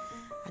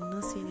and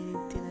not saying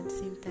anything at the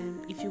same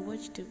time. If if you've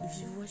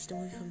watched the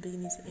movie from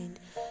beginning to end,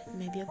 you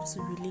might be able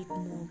to relate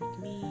more with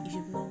me. If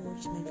you've not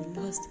watched, you might be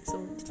lost in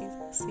some of the things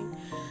I'm saying,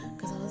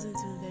 because I wasn't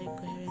even very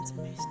coherent in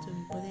my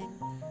story. But then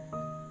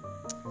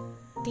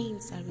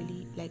things are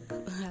really like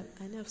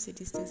I know I've said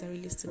these things that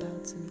really stood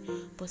out to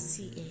me. But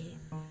see,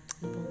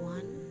 number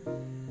one,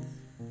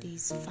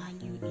 there's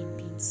value in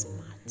being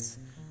smart,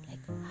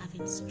 like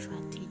having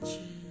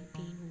strategy,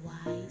 being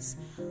wise,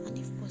 and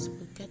if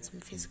possible, get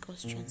some physical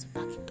strength to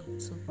back it up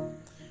too.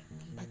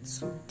 Number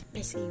two, the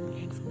person you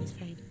learn from is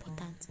very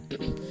important.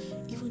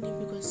 Even if,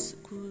 because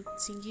Gu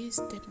Tingye's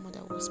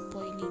stepmother was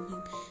spoiling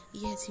him,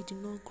 yet he did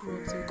not grow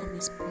up to become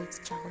a spoiled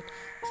child.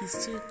 He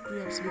still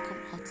grew up to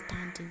become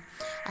outstanding.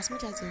 As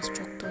much as the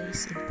instructor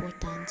is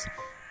important,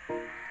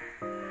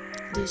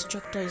 the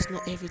instructor is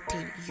not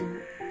everything.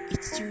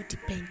 It's still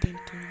dependent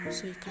on you,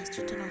 so you can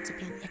still turn out to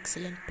be an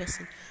excellent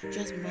person.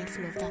 Just be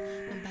mindful of that.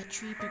 Number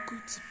three, be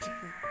good to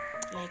people.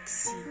 Like,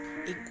 see,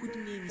 a good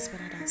name is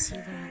better than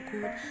silver and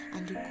gold,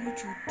 and the good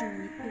you do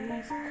will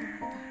always come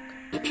back.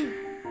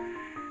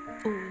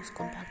 Always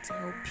come back to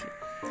help you.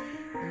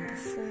 And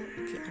before,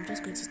 okay, I'm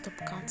just going to stop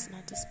counting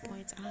at this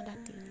point. Another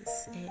thing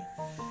is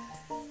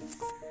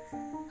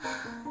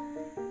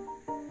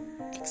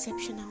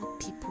exceptional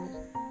people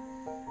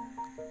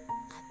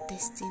are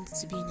destined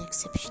to be in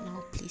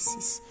exceptional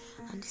places,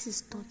 and this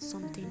is not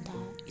something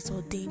that is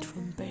ordained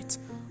from birth.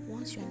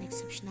 Once you're an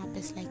exceptional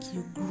person, like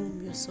you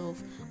groom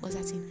yourself, or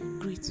that in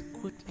growth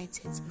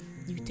mindset,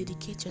 you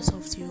dedicate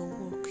yourself to your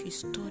work, you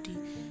study,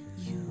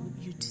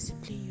 you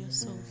discipline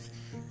yourself,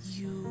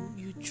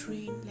 you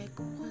train. Like,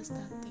 what's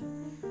that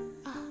thing?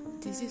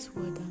 This is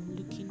what I'm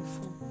looking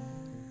for.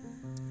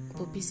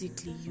 But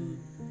basically, you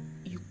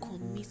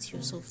commit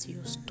yourself to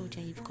your study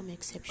and you become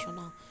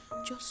exceptional.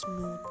 Just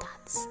know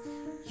that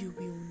you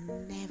will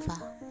never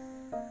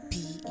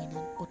be in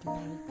an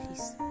ordinary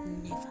place.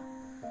 Never.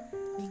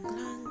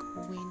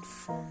 MingLan went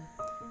from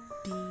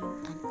being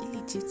an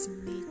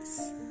illegitimate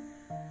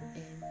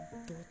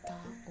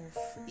daughter of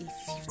a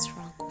 5th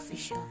rank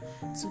official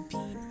to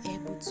being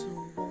able to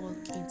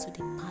walk into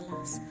the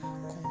palace,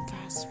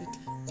 converse with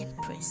the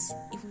empress,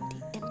 even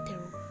the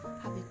emperor,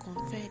 have a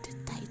conferred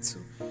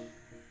title.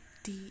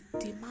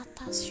 The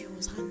matters she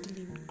was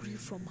handling grew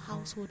from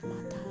household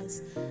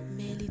matters,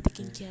 merely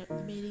taking care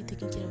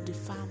of the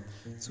farm,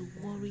 to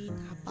worrying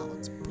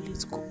about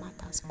political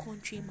matters,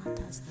 country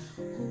matters,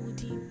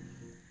 holding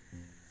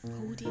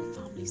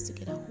families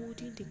together,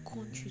 holding the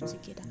country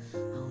together.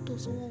 How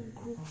does one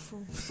grow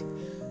from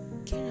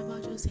caring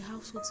about just the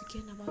household to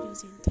caring about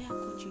just the entire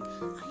country?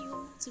 And you're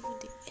not even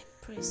the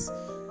empress.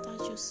 That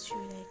just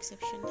shows that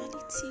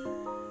exceptionality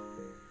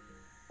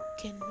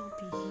cannot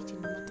be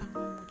hidden, no matter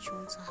how much you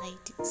want to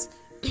hide it.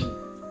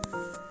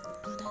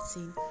 Another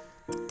thing,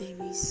 there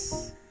is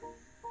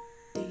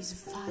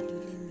value.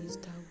 Let me use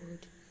that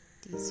word.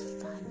 There is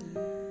value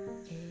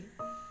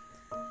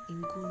in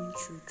going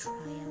through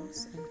trials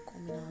and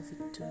coming out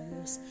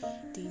victorious.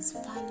 There is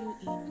value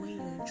in when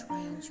you're in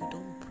trials, you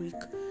don't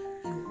break,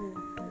 you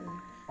hold on.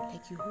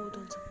 Like, you hold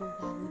on to people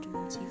who are holding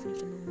on to you, even if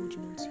they're not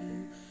holding on to you.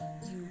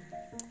 You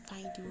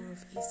find the way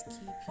of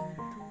escape. You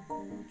do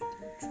good. You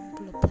don't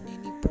trample upon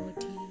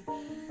anybody.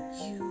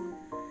 You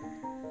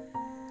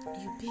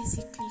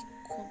basically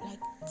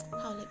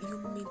you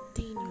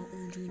maintain your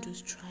own during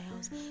those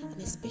trials,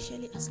 and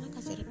especially as long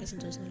as the other person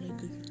does not let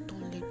go, you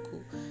don't let go,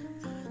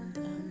 and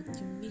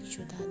you make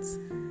sure that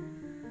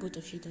both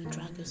of you don't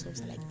drag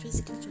yourselves. Like,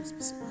 basically just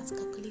be smart,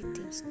 calculate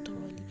things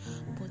thoroughly.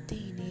 But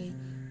then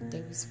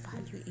there is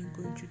value in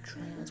going through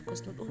trials,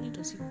 because not only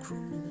does it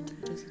groom you, not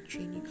only does it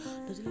train you,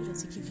 not only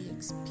does it give you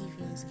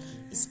experience,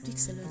 it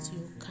speaks a lot to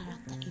your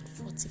character, it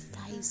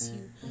fortifies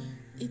you,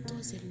 it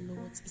does a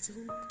lot. It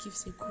even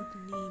gives a good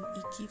name,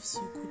 it gives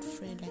you good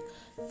friend,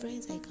 like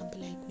friends that can be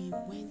like, we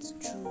went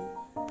through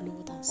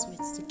blood and sweat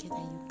together,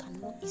 you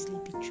cannot easily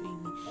betray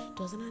me.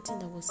 There was another thing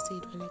that was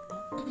said like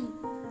that.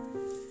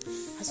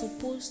 As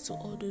opposed to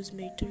all those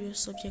meritorious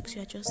subjects,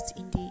 you are just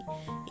in the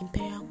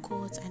imperial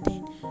court, and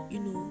then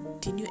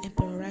the new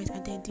emperor, right?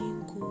 And then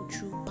didn't go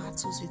through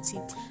battles with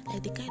him.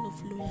 Like, the kind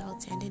of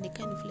loyalty, and then the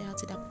kind of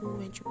loyalty that people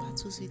went through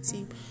battles with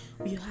him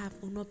will have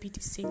will not be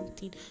the same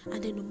thing.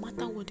 And then no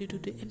matter what they do,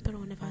 the emperor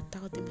will never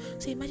doubt them.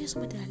 So imagine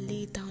somebody that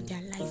laid down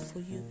their life for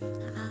you.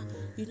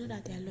 You know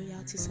that their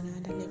loyalty is on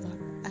another level,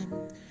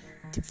 and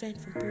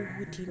different from people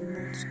who did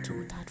not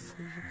do that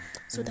for you.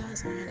 So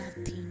that's another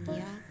thing,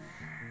 yeah.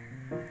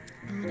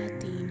 Another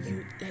thing,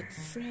 you like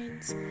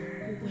friends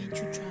who went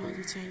through trials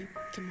with you and you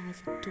came out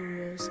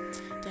victorious.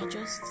 They are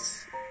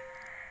just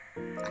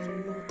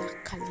another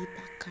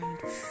caliber kind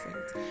of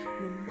friend.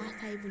 No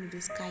matter even if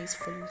the sky is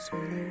falling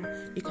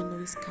tomorrow, you can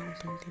always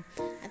count on them.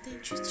 And then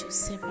treat your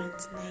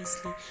servants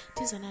nicely.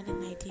 This is another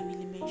thing I didn't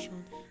really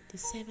mention. The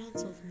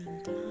servants of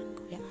MingLan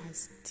were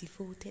as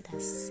devoted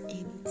as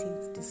anything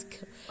to this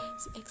girl.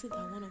 It's except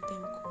that one of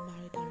them got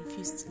married and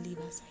refused to leave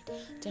her side.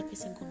 The other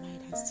person got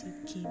married and still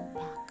came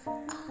back.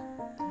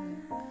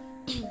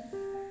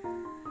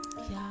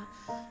 Yeah,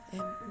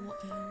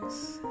 what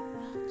else?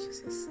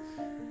 Jesus,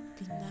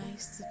 be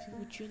nice to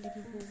people, train the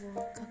people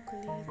well,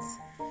 calculate.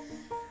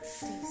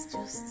 There's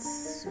just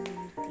so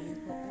many things,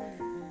 but all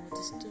in all,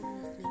 the story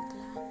of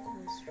MingLan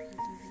was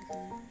really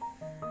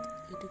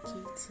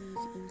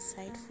educative,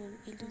 insightful,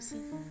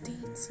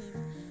 elucidative.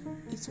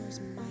 It was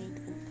mind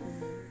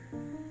opening,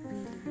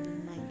 really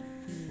mind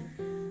opening,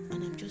 and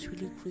I'm just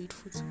really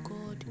grateful to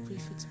God,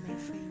 grateful to my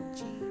friend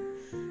Jane,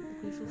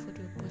 grateful for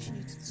the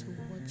opportunity to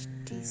watch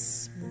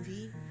this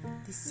movie,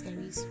 this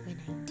series when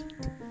I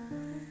did.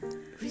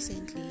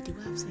 Recently, the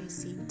way I've started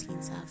seeing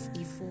things have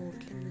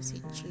evolved. Let me not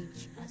say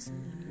change as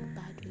in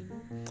bad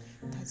way,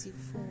 it has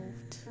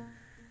evolved,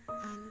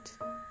 and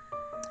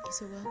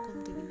it's a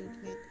welcome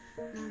development.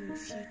 Now in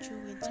future,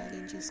 when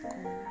challenges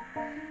come,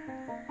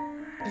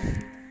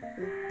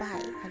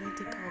 I don't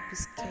think I'll be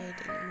scared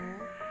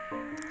anymore.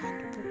 And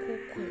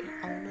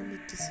I will not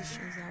make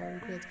decisions I will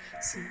regret.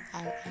 See, I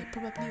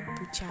probably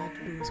butchered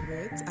those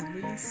words. I'm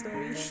really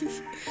sorry.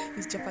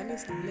 It's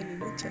Japanese I'm learning,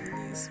 not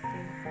Chinese,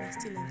 but I'm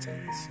still in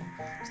Chinese.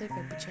 So if I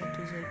butchered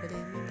those words, but I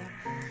mean that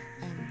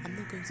I'm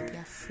not going to be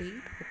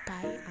afraid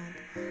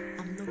and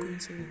I'm not going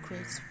to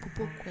regret.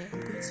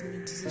 I'm going to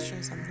make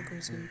decisions I'm not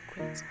going to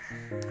regret.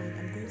 And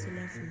I'm going to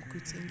learn from Gu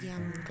Tingye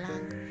and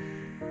MingLan.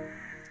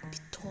 Be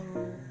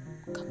thorough,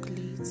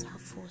 calculate,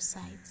 have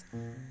foresight.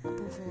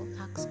 Above all,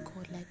 ask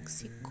God,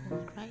 seek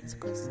God, right?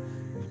 Because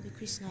I'm a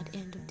Christian at the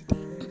end of the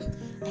day.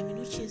 I may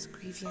not chase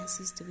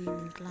grievances the way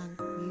MingLan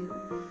will.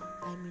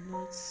 I may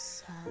not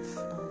have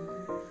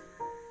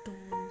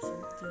done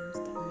some things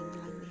that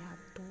MingLan may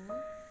have done.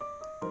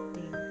 But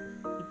then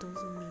it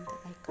doesn't mean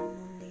that I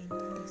cannot learn the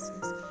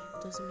lessons.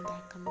 It doesn't mean that I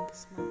cannot be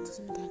smart. It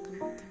doesn't mean that I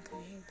cannot think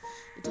ahead.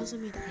 It doesn't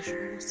mean that I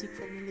should not seek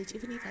for knowledge,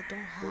 even if I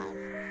don't have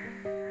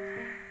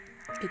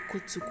a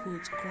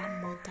quote-to-quote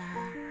grandmother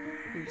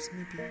who is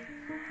maybe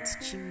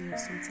teaching me or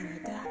something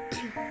like that.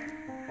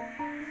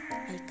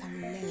 I can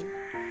learn,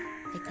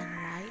 I can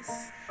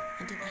rise,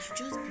 and then I should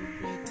just be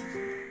ready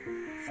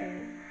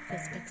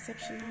because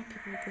exceptional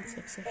people go to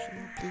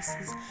exceptional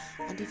places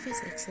and they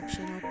face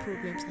exceptional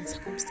problems and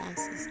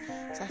circumstances.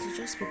 So I should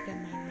just prepare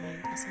my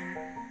mind as I'm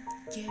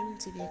gearing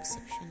to be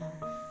exceptional.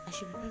 I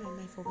should prepare my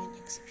mind for when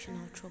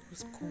exceptional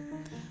troubles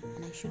come,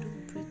 and I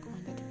shouldn't break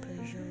under the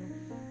pressure,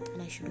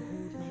 and I should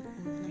hold my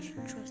own, and I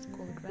should trust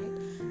God, right?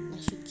 And I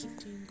should keep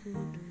doing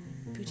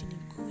good, building a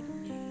good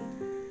name,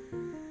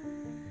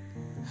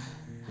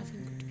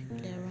 having good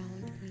people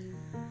around me,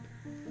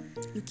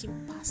 looking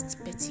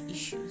past petty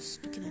issues,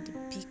 looking at the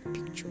big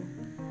picture,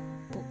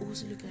 but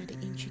also looking at the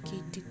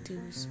intricate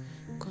details,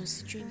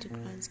 considering the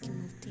grand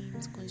scheme of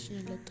things,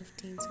 considering a lot of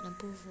things, and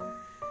above all,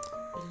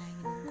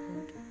 relying on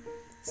God.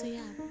 So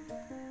yeah,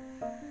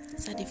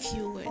 these are the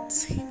few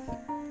words.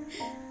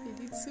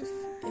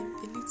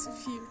 a little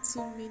few,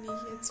 too many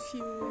yet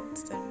few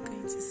words that I'm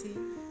going to say.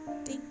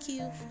 Thank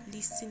you for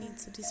listening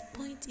to this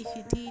point. If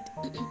you did,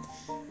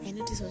 I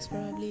know this was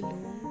probably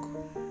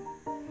long,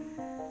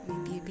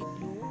 maybe a bit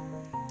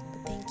long,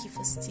 but thank you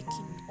for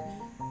sticking with me.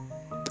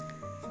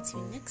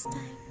 Until next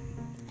time,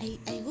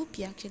 I hope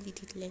you actually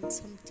did learn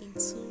something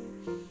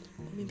too,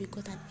 or maybe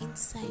got an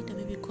insight, or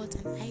maybe got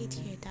an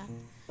idea that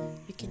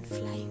you can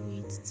fly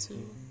with to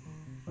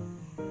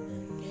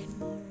learn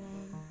more on,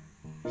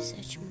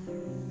 research more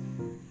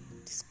on,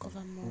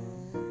 discover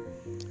more,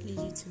 lead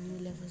you to new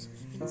levels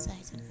of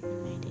insight and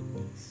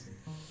open-mindedness.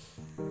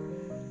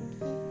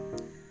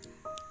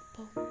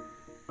 But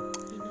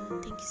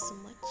thank you so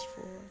much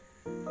for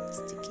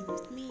sticking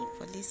with me,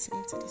 for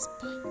listening to this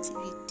point if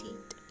you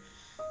did.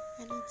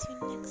 And until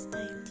next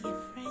time, dear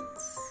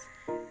friends,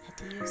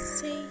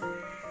 adios,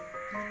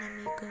 mon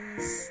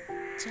amigos,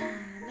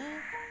 Jana,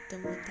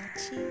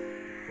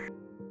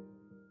 Tomodachi.